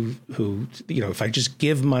Americans who, if I just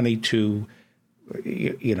give money to,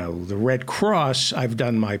 the Red Cross, I've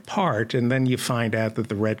done my part. And then you find out that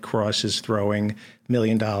the Red Cross is throwing $1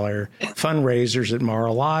 million fundraisers at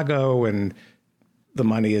Mar-a-Lago, and the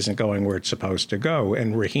money isn't going where it's supposed to go.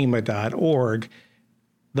 And rahima.org,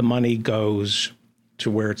 the money goes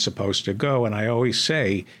to where it's supposed to go. And I always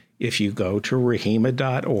say, if you go to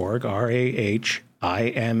rahima.org,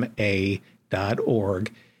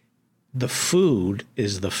 RAHIMA.org, the food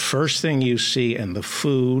is the first thing you see, and the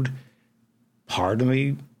food, pardon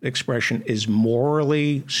the expression, is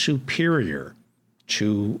morally superior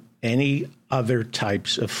to any other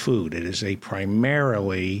types of food. It is a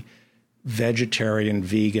primarily vegetarian,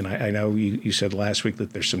 vegan. I know you said last week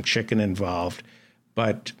that there's some chicken involved,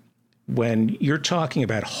 but when you're talking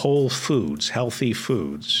about whole foods, healthy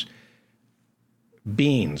foods,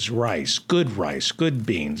 beans, rice, good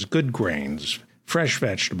beans, good grains, fresh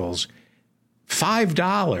vegetables,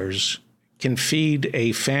 $5 can feed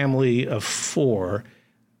a family of four,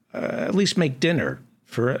 at least make dinner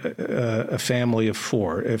for a family of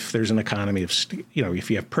four. If there's an economy of, if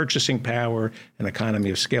you have purchasing power, an economy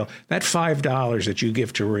of scale, that $5 that you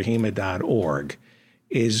give to rahima.org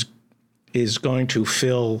is going to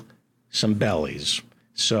fill some bellies.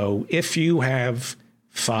 So if you have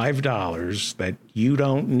 $5 that you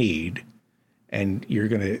don't need, and you're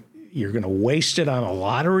gonna waste it on a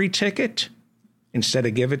lottery ticket instead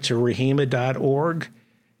of give it to Rahima.org,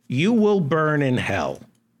 you will burn in hell.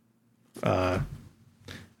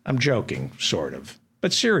 I'm joking, sort of.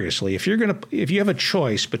 But seriously, if you have a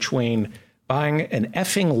choice between buying an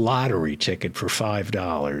effing lottery ticket for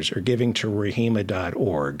 $5 or giving to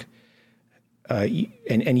Rahima.org,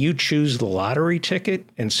 and you choose the lottery ticket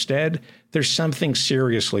instead, there's something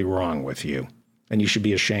seriously wrong with you, and you should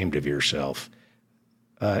be ashamed of yourself.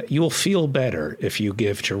 You'll feel better if you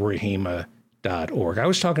give to Rahima.org. I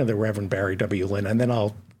was talking to the Reverend Barry W. Lynn, and then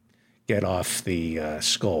I'll get off the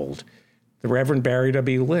scold. The Reverend Barry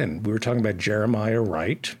W. Lynn, we were talking about Jeremiah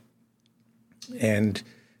Wright and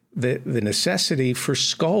the necessity for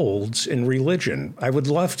scolds in religion. I would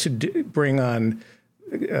love to bring on,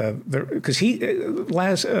 because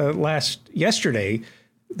yesterday,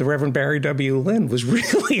 the Reverend Barry W. Lynn was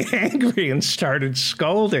really angry and started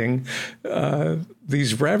scolding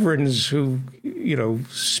these reverends who,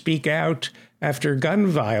 speak out after gun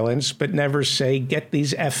violence, but never say, get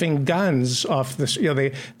these effing guns off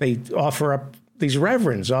the, they offer up, these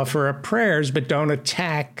reverends offer up prayers, but don't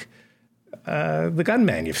attack the gun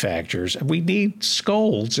manufacturers. We need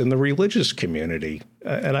scolds in the religious community.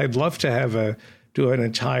 And I'd love to do an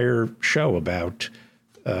entire show about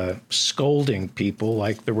scolding people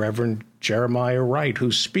like the Reverend Jeremiah Wright,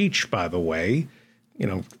 whose speech, by the way,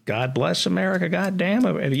 God bless America, God damn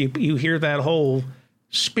it. And you hear that whole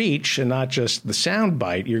speech and not just the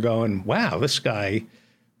soundbite, you're going, wow, this guy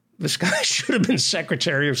should have been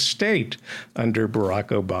Secretary of State under Barack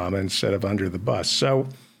Obama instead of under the bus. So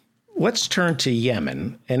let's turn to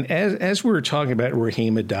Yemen. And as we were talking about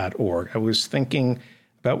Rahima.org, I was thinking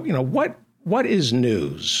about, what is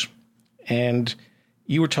news? And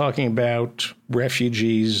you were talking about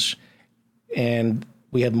refugees, and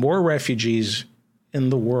we have more refugees in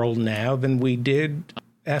the world now than we did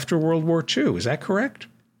after World War II. Is that correct?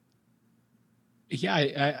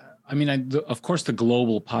 Yeah, of course, the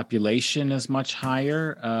global population is much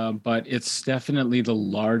higher, but it's definitely the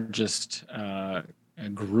largest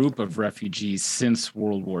group of refugees since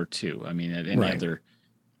World War II. I mean, at any other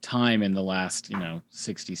time in the last,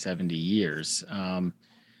 60, 70 years. I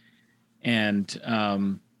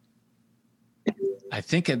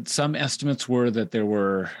think some estimates were that there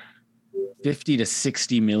were 50 to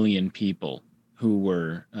 60 million people who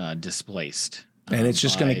were displaced. And it's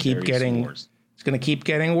just going to keep getting wars. It's going to keep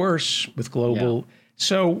getting worse with global. Yeah.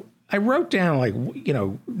 So I wrote down,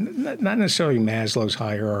 not necessarily Maslow's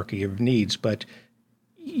hierarchy of needs, but,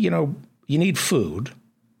 you need food,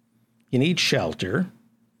 you need shelter,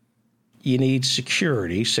 you need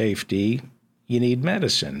security, safety, you need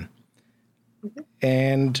medicine.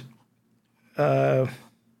 And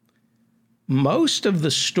most of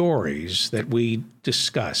the stories that we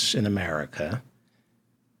discuss in America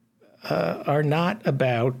are not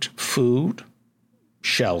about food,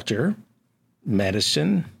 shelter,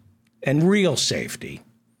 medicine, and real safety,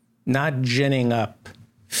 not ginning up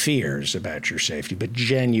fears about your safety, but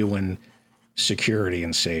genuine security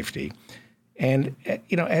and safety. And,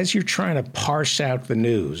 as you're trying to parse out the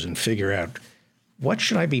news and figure out what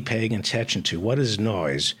should I be paying attention to, what is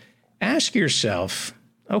noise, ask yourself,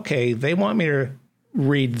 okay, they want me to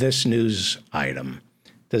read this news item.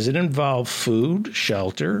 Does it involve food,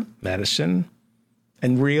 shelter, medicine,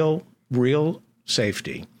 and real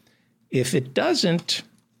safety? If it doesn't,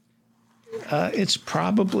 it's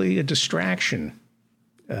probably a distraction,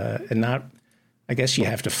 and not, I guess you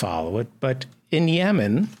have to follow it. But in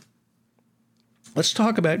Yemen, let's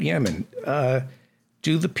talk about Yemen.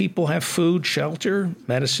 Do the people have food, shelter,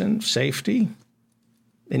 medicine, safety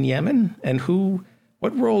in Yemen? And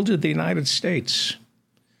what role did the United States,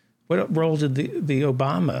 what role did the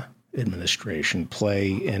Obama administration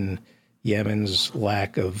play in Yemen's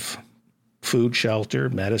lack of food, shelter,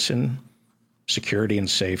 medicine, security, and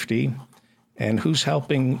safety? And who's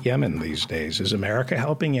helping Yemen these days? Is America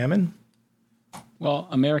helping Yemen? Well,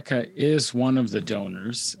 America is one of the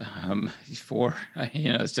donors for,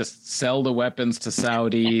 it's just sell the weapons to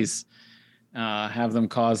Saudis, have them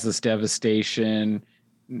cause this devastation,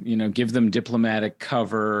 give them diplomatic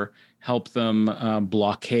cover, help them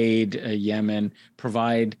blockade Yemen,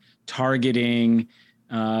 provide targeting,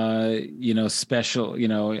 special,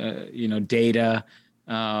 data,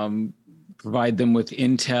 provide them with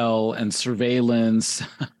intel and surveillance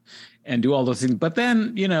and do all those things. But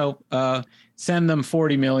then, send them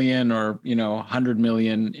 40 million or 100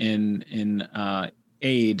 million in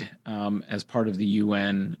aid as part of the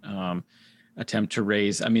UN attempt to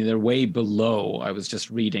raise. I mean, they're way below. I was just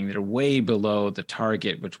reading. They're way below the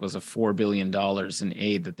target, which was a $4 billion in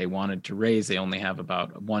aid that they wanted to raise. They only have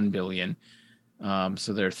about $1 billion.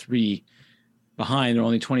 So they're 3 behind. They're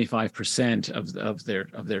only 25%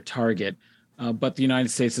 of their target. But the United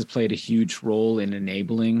States has played a huge role in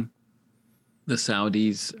enabling the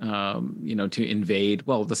Saudis, to invade.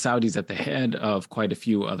 Well, the Saudis at the head of quite a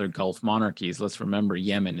few other Gulf monarchies. Let's remember,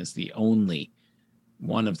 Yemen is the only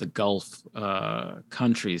one of the Gulf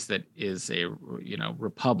countries that is a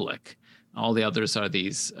republic. All the others are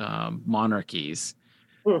these monarchies,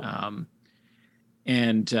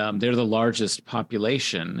 and they're the largest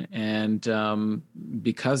population. And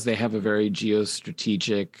because they have a very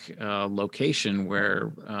geostrategic location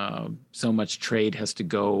where so much trade has to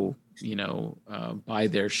go, by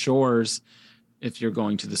their shores. If you're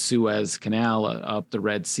going to the Suez Canal up the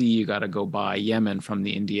Red Sea, you got to go by Yemen from the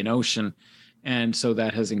Indian Ocean. And so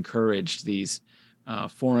that has encouraged these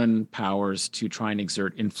foreign powers to try and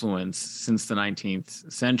exert influence since the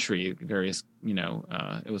 19th century. Various,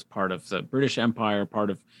 it was part of the British Empire, part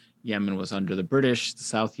of Yemen was under the British, the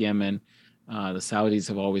South Yemen. The Saudis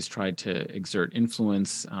have always tried to exert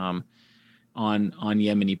influence on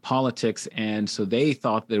Yemeni politics. And so they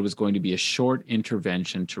thought there was going to be a short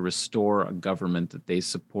intervention to restore a government that they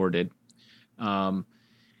supported.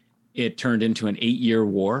 It turned into an 8-year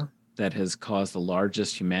war that has caused the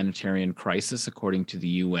largest humanitarian crisis, according to the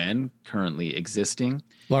UN, currently existing.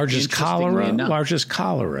 Largest cholera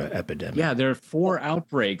epidemic. Yeah, there are 4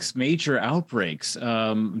 outbreaks, major outbreaks,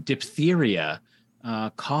 diphtheria,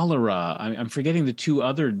 cholera. I'm forgetting the 2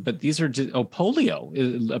 other, but these are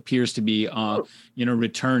polio appears to be,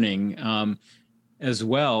 returning as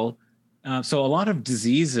well. So a lot of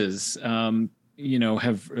diseases, have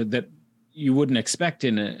that you wouldn't expect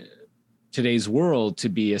in today's world to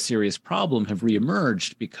be a serious problem have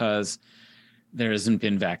reemerged because there hasn't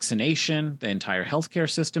been vaccination. The entire healthcare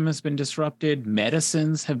system has been disrupted.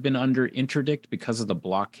 Medicines have been under interdict because of the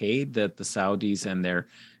blockade that the Saudis and their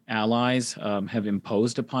allies have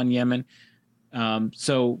imposed upon Yemen.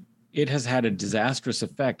 So it has had a disastrous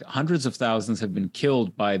effect. Hundreds of thousands have been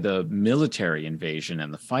killed by the military invasion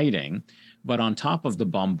and the fighting. But on top of the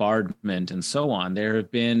bombardment and so on, there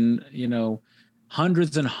have been,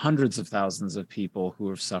 hundreds and hundreds of thousands of people who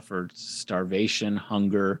have suffered starvation,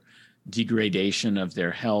 hunger, degradation of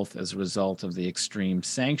their health as a result of the extreme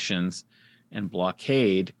sanctions and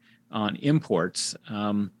blockade on imports.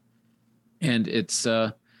 And it's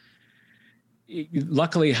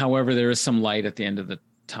luckily, however, there is some light at the end of the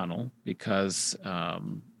tunnel because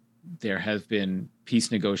there have been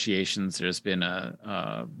peace negotiations. There's been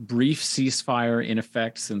a brief ceasefire in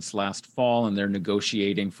effect since last fall, and they're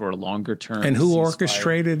negotiating for a longer term. And who ceasefire.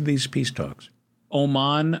 orchestrated these peace talks?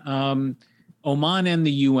 Oman and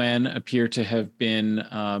the UN appear to have been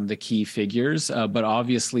the key figures, but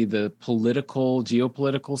obviously the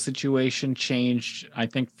geopolitical situation changed, I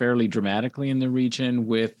think, fairly dramatically in the region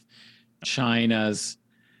with China's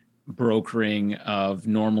brokering of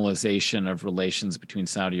normalization of relations between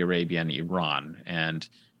Saudi Arabia and Iran. And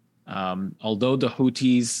although the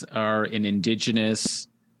Houthis are an indigenous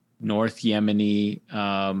North Yemeni,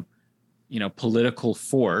 political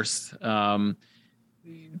force,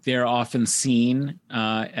 they're often seen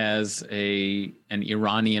as an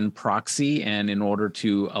Iranian proxy. And in order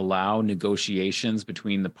to allow negotiations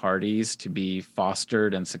between the parties to be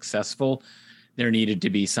fostered and successful, there needed to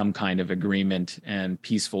be some kind of agreement and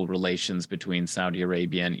peaceful relations between Saudi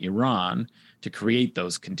Arabia and Iran to create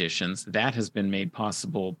those conditions. That has been made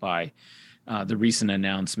possible by the recent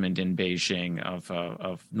announcement in Beijing of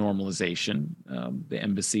normalization. The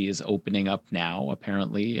embassy is opening up now,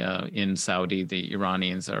 apparently, in Saudi. The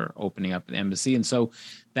Iranians are opening up the embassy. And so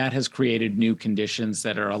that has created new conditions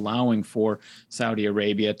that are allowing for Saudi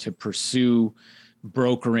Arabia to pursue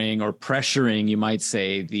brokering or pressuring, you might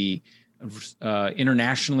say, the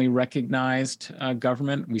internationally recognized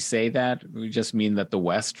government. We say that, we just mean that the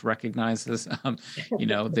West recognizes,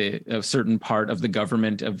 a certain part of the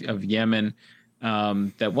government of Yemen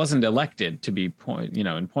that wasn't elected to be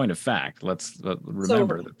in point of fact. Let's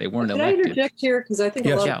remember that they weren't elected. Can I interject here? Because I think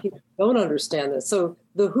a lot of people don't understand this. So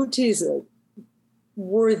the Houthis,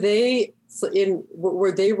 were they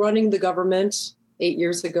running the government 8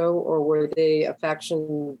 years ago, or were they a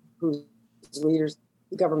faction whose leaders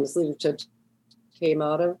the government's leadership came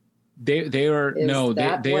out of? They're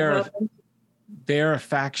a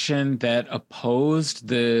faction that opposed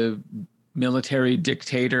the military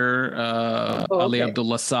dictator Ali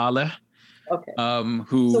Abdullah Saleh. Okay.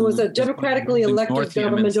 Who so was a democratically elected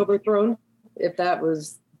government overthrown? If that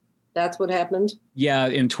was That's what happened? Yeah,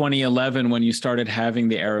 in 2011, when you started having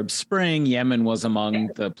the Arab Spring, Yemen was among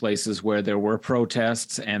the places where there were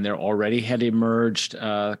protests, and there already had emerged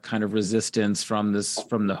kind of resistance from the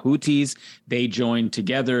Houthis. They joined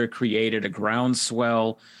together, created a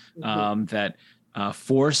groundswell that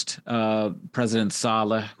forced President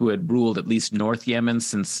Saleh, who had ruled at least North Yemen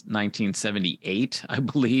since 1978, I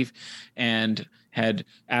believe, and had,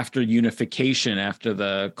 after unification, after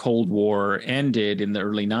the Cold War ended in the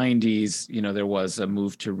early 90s, there was a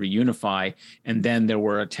move to reunify. And then there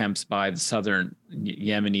were attempts by the southern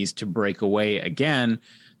Yemenis to break away again.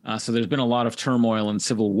 So there's been a lot of turmoil and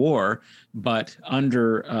civil war. But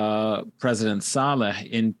under President Saleh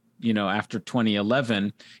after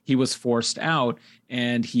 2011, he was forced out,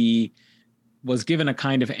 and he was given a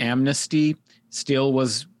kind of amnesty, still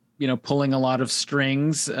was, pulling a lot of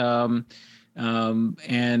strings.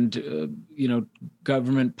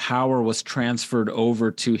 Government power was transferred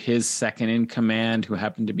over to his second in command, who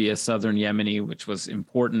happened to be a Southern Yemeni, which was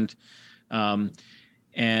important. Did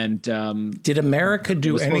America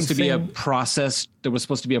do anything? There was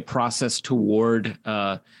supposed to be a process toward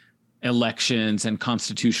elections and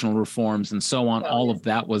constitutional reforms and so on. All of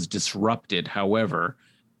that was disrupted, however,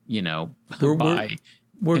 by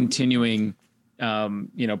continuing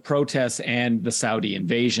protests and the Saudi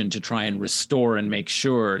invasion to try and restore and make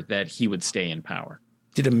sure that he would stay in power.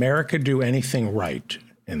 Did America do anything right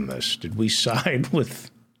in this? Did we side with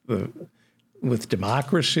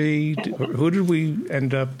democracy? Who did we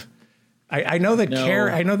end up? I know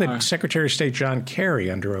that Secretary of State John Kerry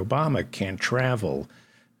under Obama can't travel.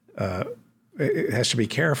 It has to be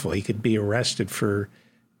careful. He could be arrested for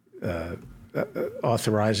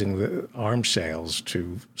authorizing the arms sales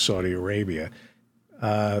to Saudi Arabia.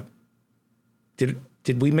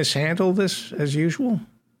 Did we mishandle this as usual?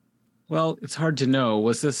 Well, it's hard to know.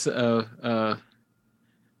 Was this a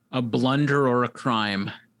blunder or a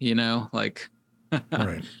crime? Right.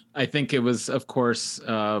 I think it was, of course,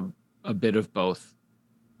 a bit of both.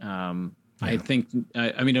 I think,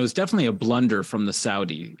 it was definitely a blunder from the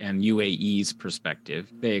Saudi and UAE's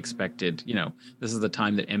perspective. They expected, this is the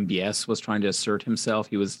time that MBS was trying to assert himself.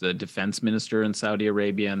 He was the defense minister in Saudi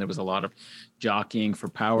Arabia, and there was a lot of jockeying for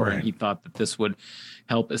power. Right. And he thought that this would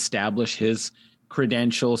help establish his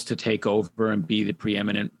credentials to take over and be the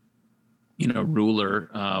preeminent, ruler.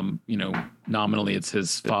 Nominally it's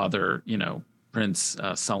his father, Prince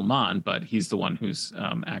Salman, but he's the one who's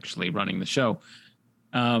actually running the show.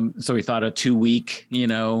 So he thought a 2-week,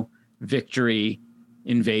 victory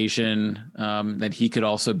invasion, that he could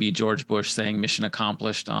also be George Bush saying mission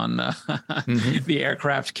accomplished on the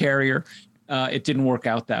aircraft carrier. It didn't work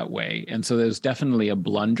out that way. And so there's definitely a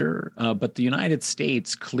blunder. But the United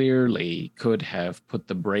States clearly could have put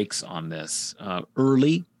the brakes on this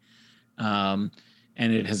early.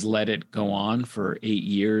 And it has let it go on for 8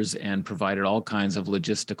 years and provided all kinds of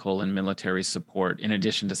logistical and military support, in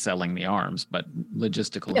addition to selling the arms, but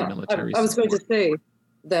logistical and military support. I was going to say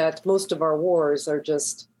that most of our wars are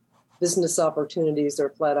just business opportunities or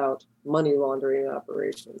flat out money laundering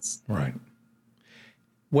operations. Right.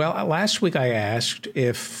 Well, last week I asked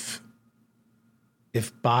if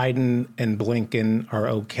Biden and Blinken are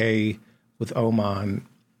okay with Oman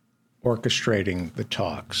orchestrating the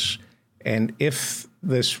talks. And if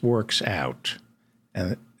this works out,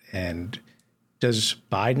 and does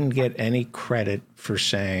Biden get any credit for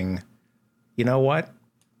saying, you know what,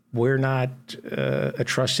 we're not a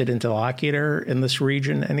trusted interlocutor in this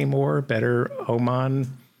region anymore? Better Oman,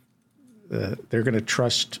 they're going to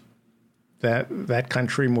trust that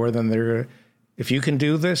country more than they're. If you can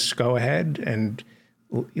do this, go ahead. And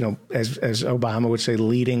as Obama would say,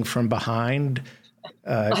 leading from behind.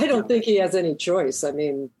 I don't think he has any choice. I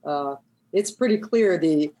mean. It's pretty clear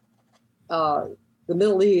the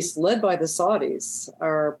Middle East, led by the Saudis,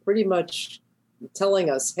 are pretty much telling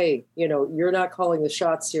us, hey, you're not calling the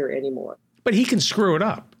shots here anymore. But he can screw it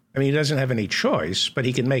up. I mean, he doesn't have any choice, but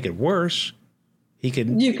he can make it worse. You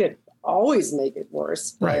could always make it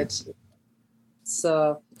worse. Right.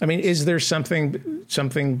 So, I mean, is there something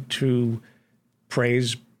to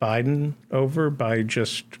praise Biden over by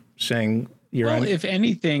just saying if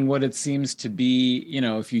anything, what it seems to be,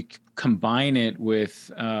 if you combine it with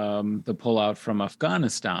the pullout from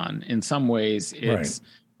Afghanistan, in some ways it's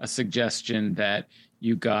a suggestion that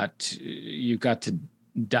you got to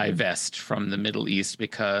divest from the Middle East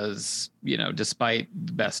because, despite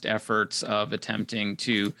the best efforts of attempting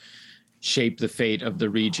to shape the fate of the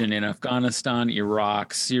region in Afghanistan,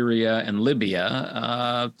 Iraq, Syria, and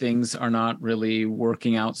Libya, things are not really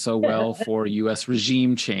working out so well for U.S.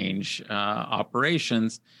 regime change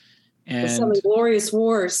operations. And some glorious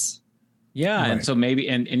wars. Yeah, Right. and so maybe,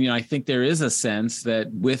 and I think there is a sense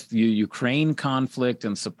that with the Ukraine conflict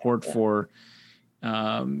and support for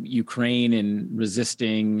Ukraine in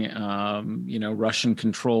resisting, Russian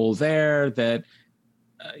control there, that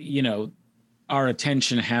our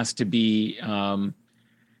attention has to be,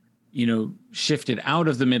 shifted out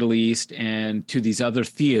of the Middle East and to these other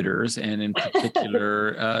theaters, and in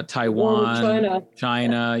particular Taiwan,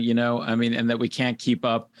 China. And that we can't keep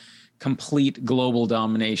up complete global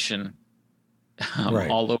domination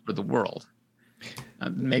all over the world.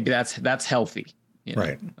 Maybe that's healthy.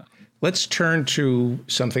 Right. Let's turn to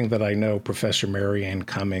something that I know Professor Mary Ann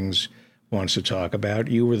Cummings wants to talk about.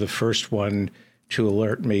 You were the first one to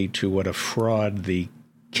alert me to what a fraud the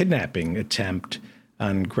kidnapping attempt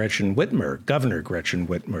on Gretchen Whitmer, Governor Gretchen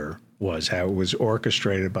Whitmer, was, how it was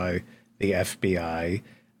orchestrated by the FBI.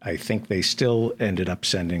 I think they still ended up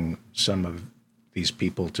sending some of these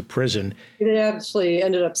people to prison. They actually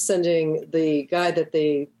ended up sending the guy that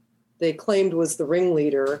they claimed was the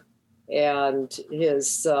ringleader and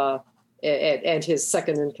his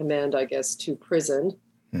second in command, I guess, to prison.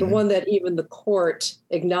 Mm-hmm. The one that even the court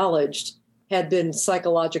acknowledged had been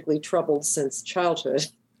psychologically troubled since childhood.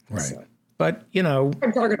 Right. So, but,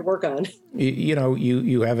 I'm target to work on.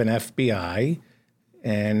 You have an FBI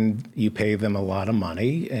and you pay them a lot of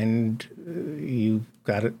money and you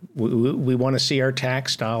got it. We want to see our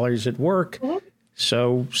tax dollars at work. Mm-hmm.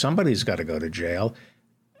 So somebody's got to go to jail.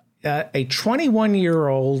 A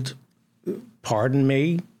 21-year-old, pardon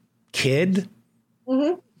me, kid,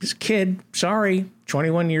 this kid, sorry,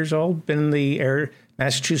 21 years old, been in the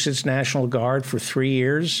Massachusetts National Guard for 3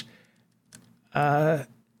 years,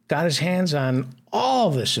 got his hands on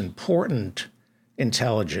all this important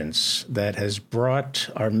intelligence that has brought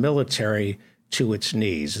our military to its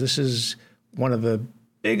knees. This is one of the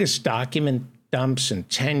biggest document dumps in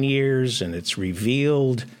 10 years, and it's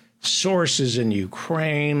revealed sources in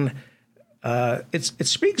Ukraine. It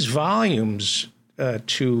speaks volumes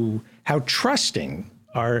to how trusting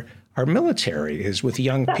our military is with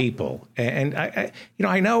young people. And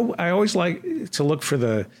I know I always like to look for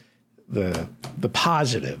the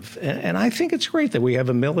positive, and I think it's great that we have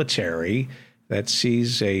a military that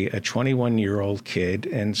sees a 21-year-old kid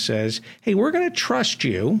and says, hey, we're going to trust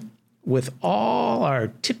you with all our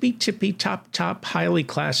tippy, top, highly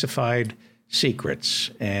classified secrets.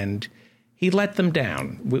 And he let them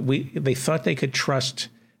down. They thought they could trust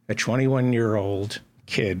a 21-year-old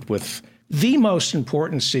kid with the most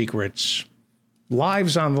important secrets,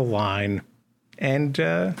 lives on the line, and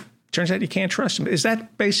turns out you can't trust him. Is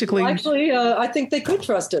that basically... Well, actually, I think they could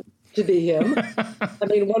trust him to be him. I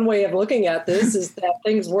mean, one way of looking at this is that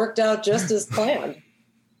things worked out just as planned.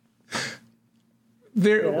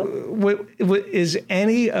 Is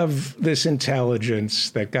any of this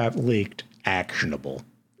intelligence that got leaked actionable?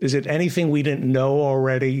 Is it anything we didn't know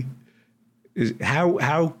already? Well,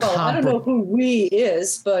 I don't know who we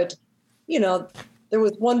is, but, there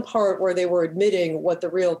was one part where they were admitting what the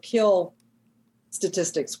real kill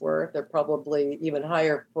statistics were. They're probably even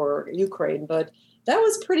higher for Ukraine, but that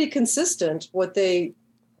was pretty consistent what the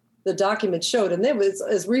document showed. And it was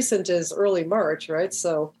as recent as early March, right?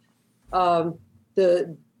 So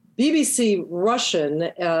the BBC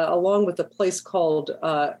Russian, along with a place called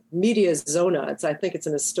Media Zona, I think it's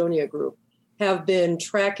an Estonia group, have been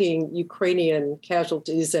tracking Ukrainian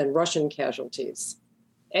casualties and Russian casualties.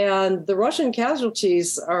 And the Russian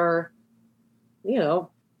casualties are,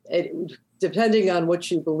 depending on what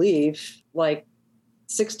you believe, like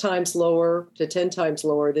 6 times lower to 10 times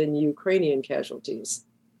lower than Ukrainian casualties.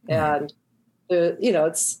 And,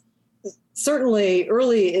 it's certainly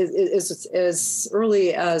early, as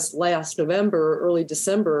early as last November, early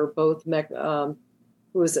December, both Mark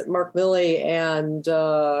Milley and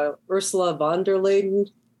Ursula von der Leyen,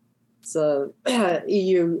 the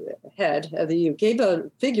EU head of the EU, gave a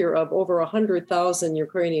figure of over 100,000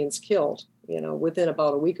 Ukrainians killed, within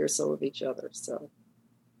about a week or so of each other. So,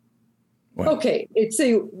 wow. Okay,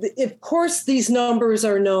 of course, these numbers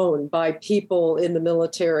are known by people in the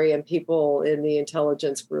military and people in the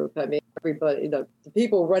intelligence group. I mean, everybody, the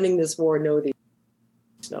people running this war know these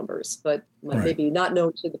numbers, but maybe not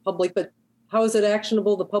known to the public. But how is it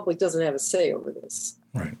actionable? The public doesn't have a say over this.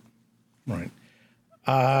 Right.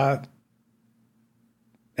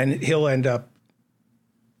 And he'll end up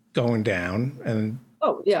going down and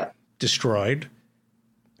destroyed.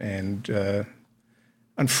 And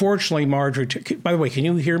unfortunately, Marjorie, by the way, can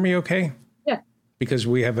you hear me okay? Yeah. Because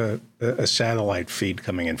we have a satellite feed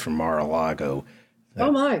coming in from Mar-a-Lago.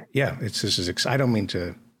 Oh, my. Yeah, I don't mean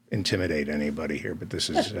to intimidate anybody here, but this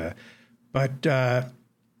is,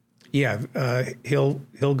 he'll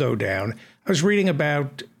go down. I was reading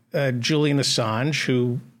about Julian Assange,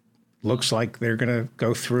 who looks like they're going to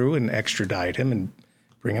go through and extradite him and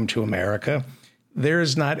bring him to America. There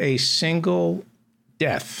is not a single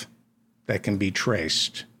death that can be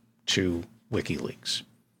traced to WikiLeaks.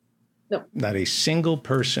 No. Not a single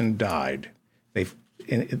person died. They've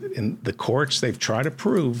in the courts, they've tried to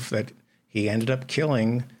prove that he ended up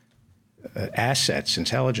killing assets,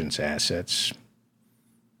 intelligence assets.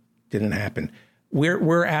 Didn't happen.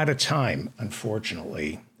 We're out of time,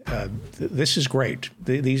 unfortunately. This is great.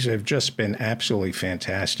 These have just been absolutely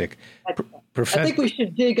fantastic. I think we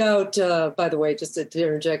should dig out, by the way, just to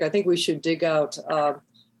interject, I think we should dig out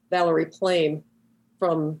Valerie Plame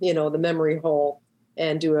from, the memory hole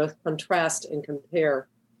and do a contrast and compare.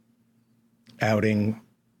 Outing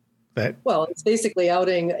that? Well, it's basically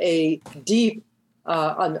outing a deep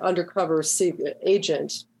undercover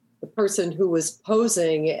agent, the person who was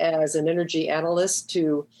posing as an energy analyst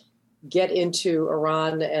to get into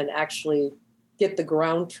Iran and actually get the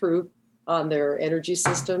ground truth on their energy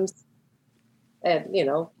systems. And,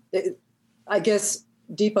 I guess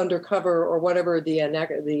deep undercover or whatever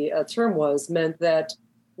the term was meant that,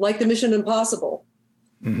 like the Mission Impossible,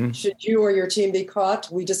 should you or your team be caught,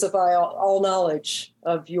 we disavow all knowledge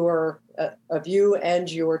of you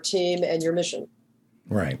and your team and your mission.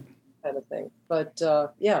 Right. Kind of thing. But,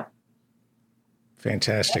 yeah.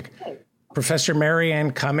 Fantastic. Okay. Professor Mary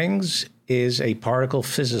Ann Cummings is a particle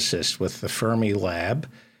physicist with the Fermi Lab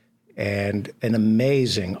and an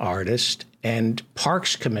amazing artist and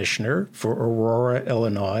parks commissioner for Aurora,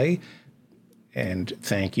 Illinois. And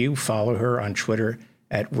thank you. Follow her on Twitter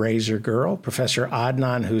at Razor Girl. Professor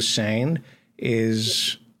Adnan Hussain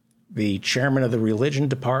is the chairman of the religion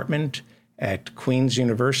department at Queen's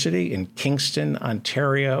University in Kingston,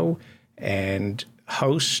 Ontario, and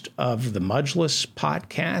host of the Mujlis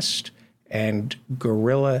podcast and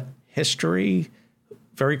Guerrilla History.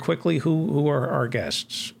 Very quickly, who are our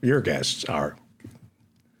guests? Your guests are.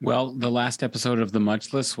 Well, the last episode of the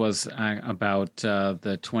Mujlis was about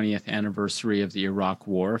the 20th anniversary of the Iraq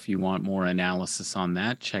War. If you want more analysis on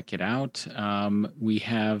that, check it out. We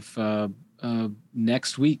have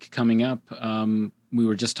next week coming up. We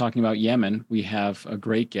were just talking about Yemen. We have a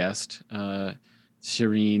great guest,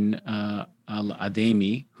 Shireen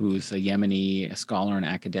Al-Ademi, who's a Yemeni scholar and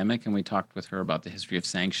academic, and we talked with her about the history of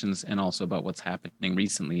sanctions and also about what's happening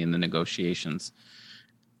recently in the negotiations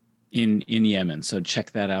in Yemen. So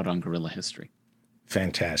check that out on Guerrilla History.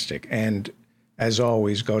 Fantastic. And as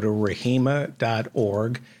always, go to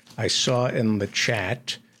rahima.org. I saw in the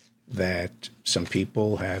chat that some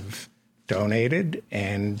people have donated,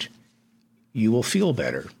 and you will feel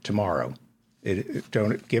better tomorrow.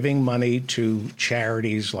 Giving money to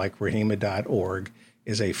charities like rahima.org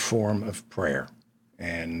is a form of prayer.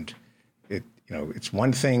 And it's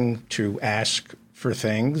one thing to ask for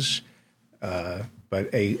things, but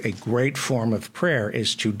a great form of prayer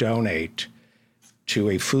is to donate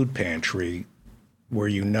to a food pantry where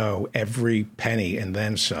every penny and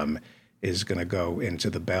then some is going to go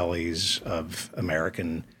into the bellies of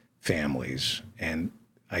American families. And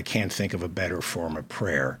I can't think of a better form of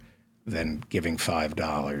prayer than giving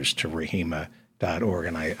 $5 to rahima.org.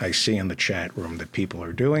 And I see in the chat room that people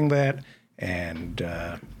are doing that. And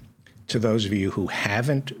to those of you who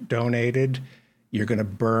haven't donated, you're going to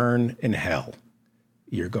burn in hell.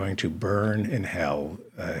 You're going to burn in hell.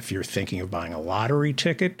 If you're thinking of buying a lottery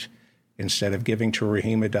ticket instead of giving to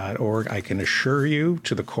rahima.org, I can assure you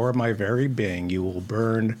to the core of my very being, you will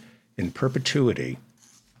burn in perpetuity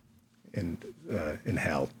in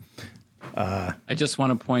hell. I just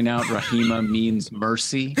want to point out Rahima means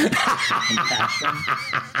mercy, compassion.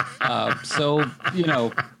 So,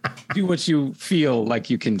 do what you feel like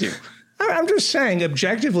you can do. I'm just saying,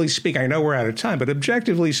 objectively speaking, I know we're out of time, but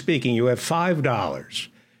objectively speaking, you have $5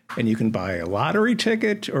 and you can buy a lottery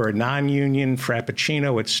ticket or a non-union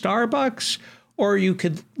Frappuccino at Starbucks, or you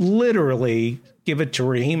could literally give it to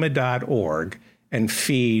rahima.org and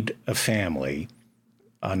feed a family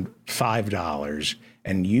on $5.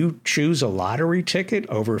 And you choose a lottery ticket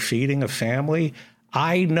over feeding a family,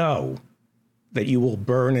 I know that you will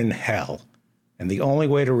burn in hell. And the only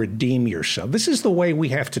way to redeem yourself, this is the way we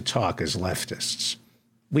have to talk as leftists.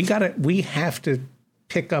 We have to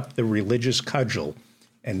pick up the religious cudgel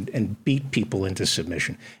and beat people into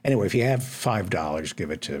submission. Anyway, if you have $5, give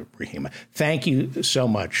it to Rahima. Thank you so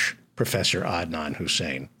much, Professor Adnan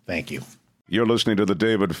Hussain. Thank you. You're listening to The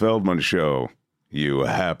David Feldman Show. You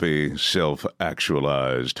happy,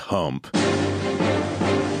 self-actualized hump.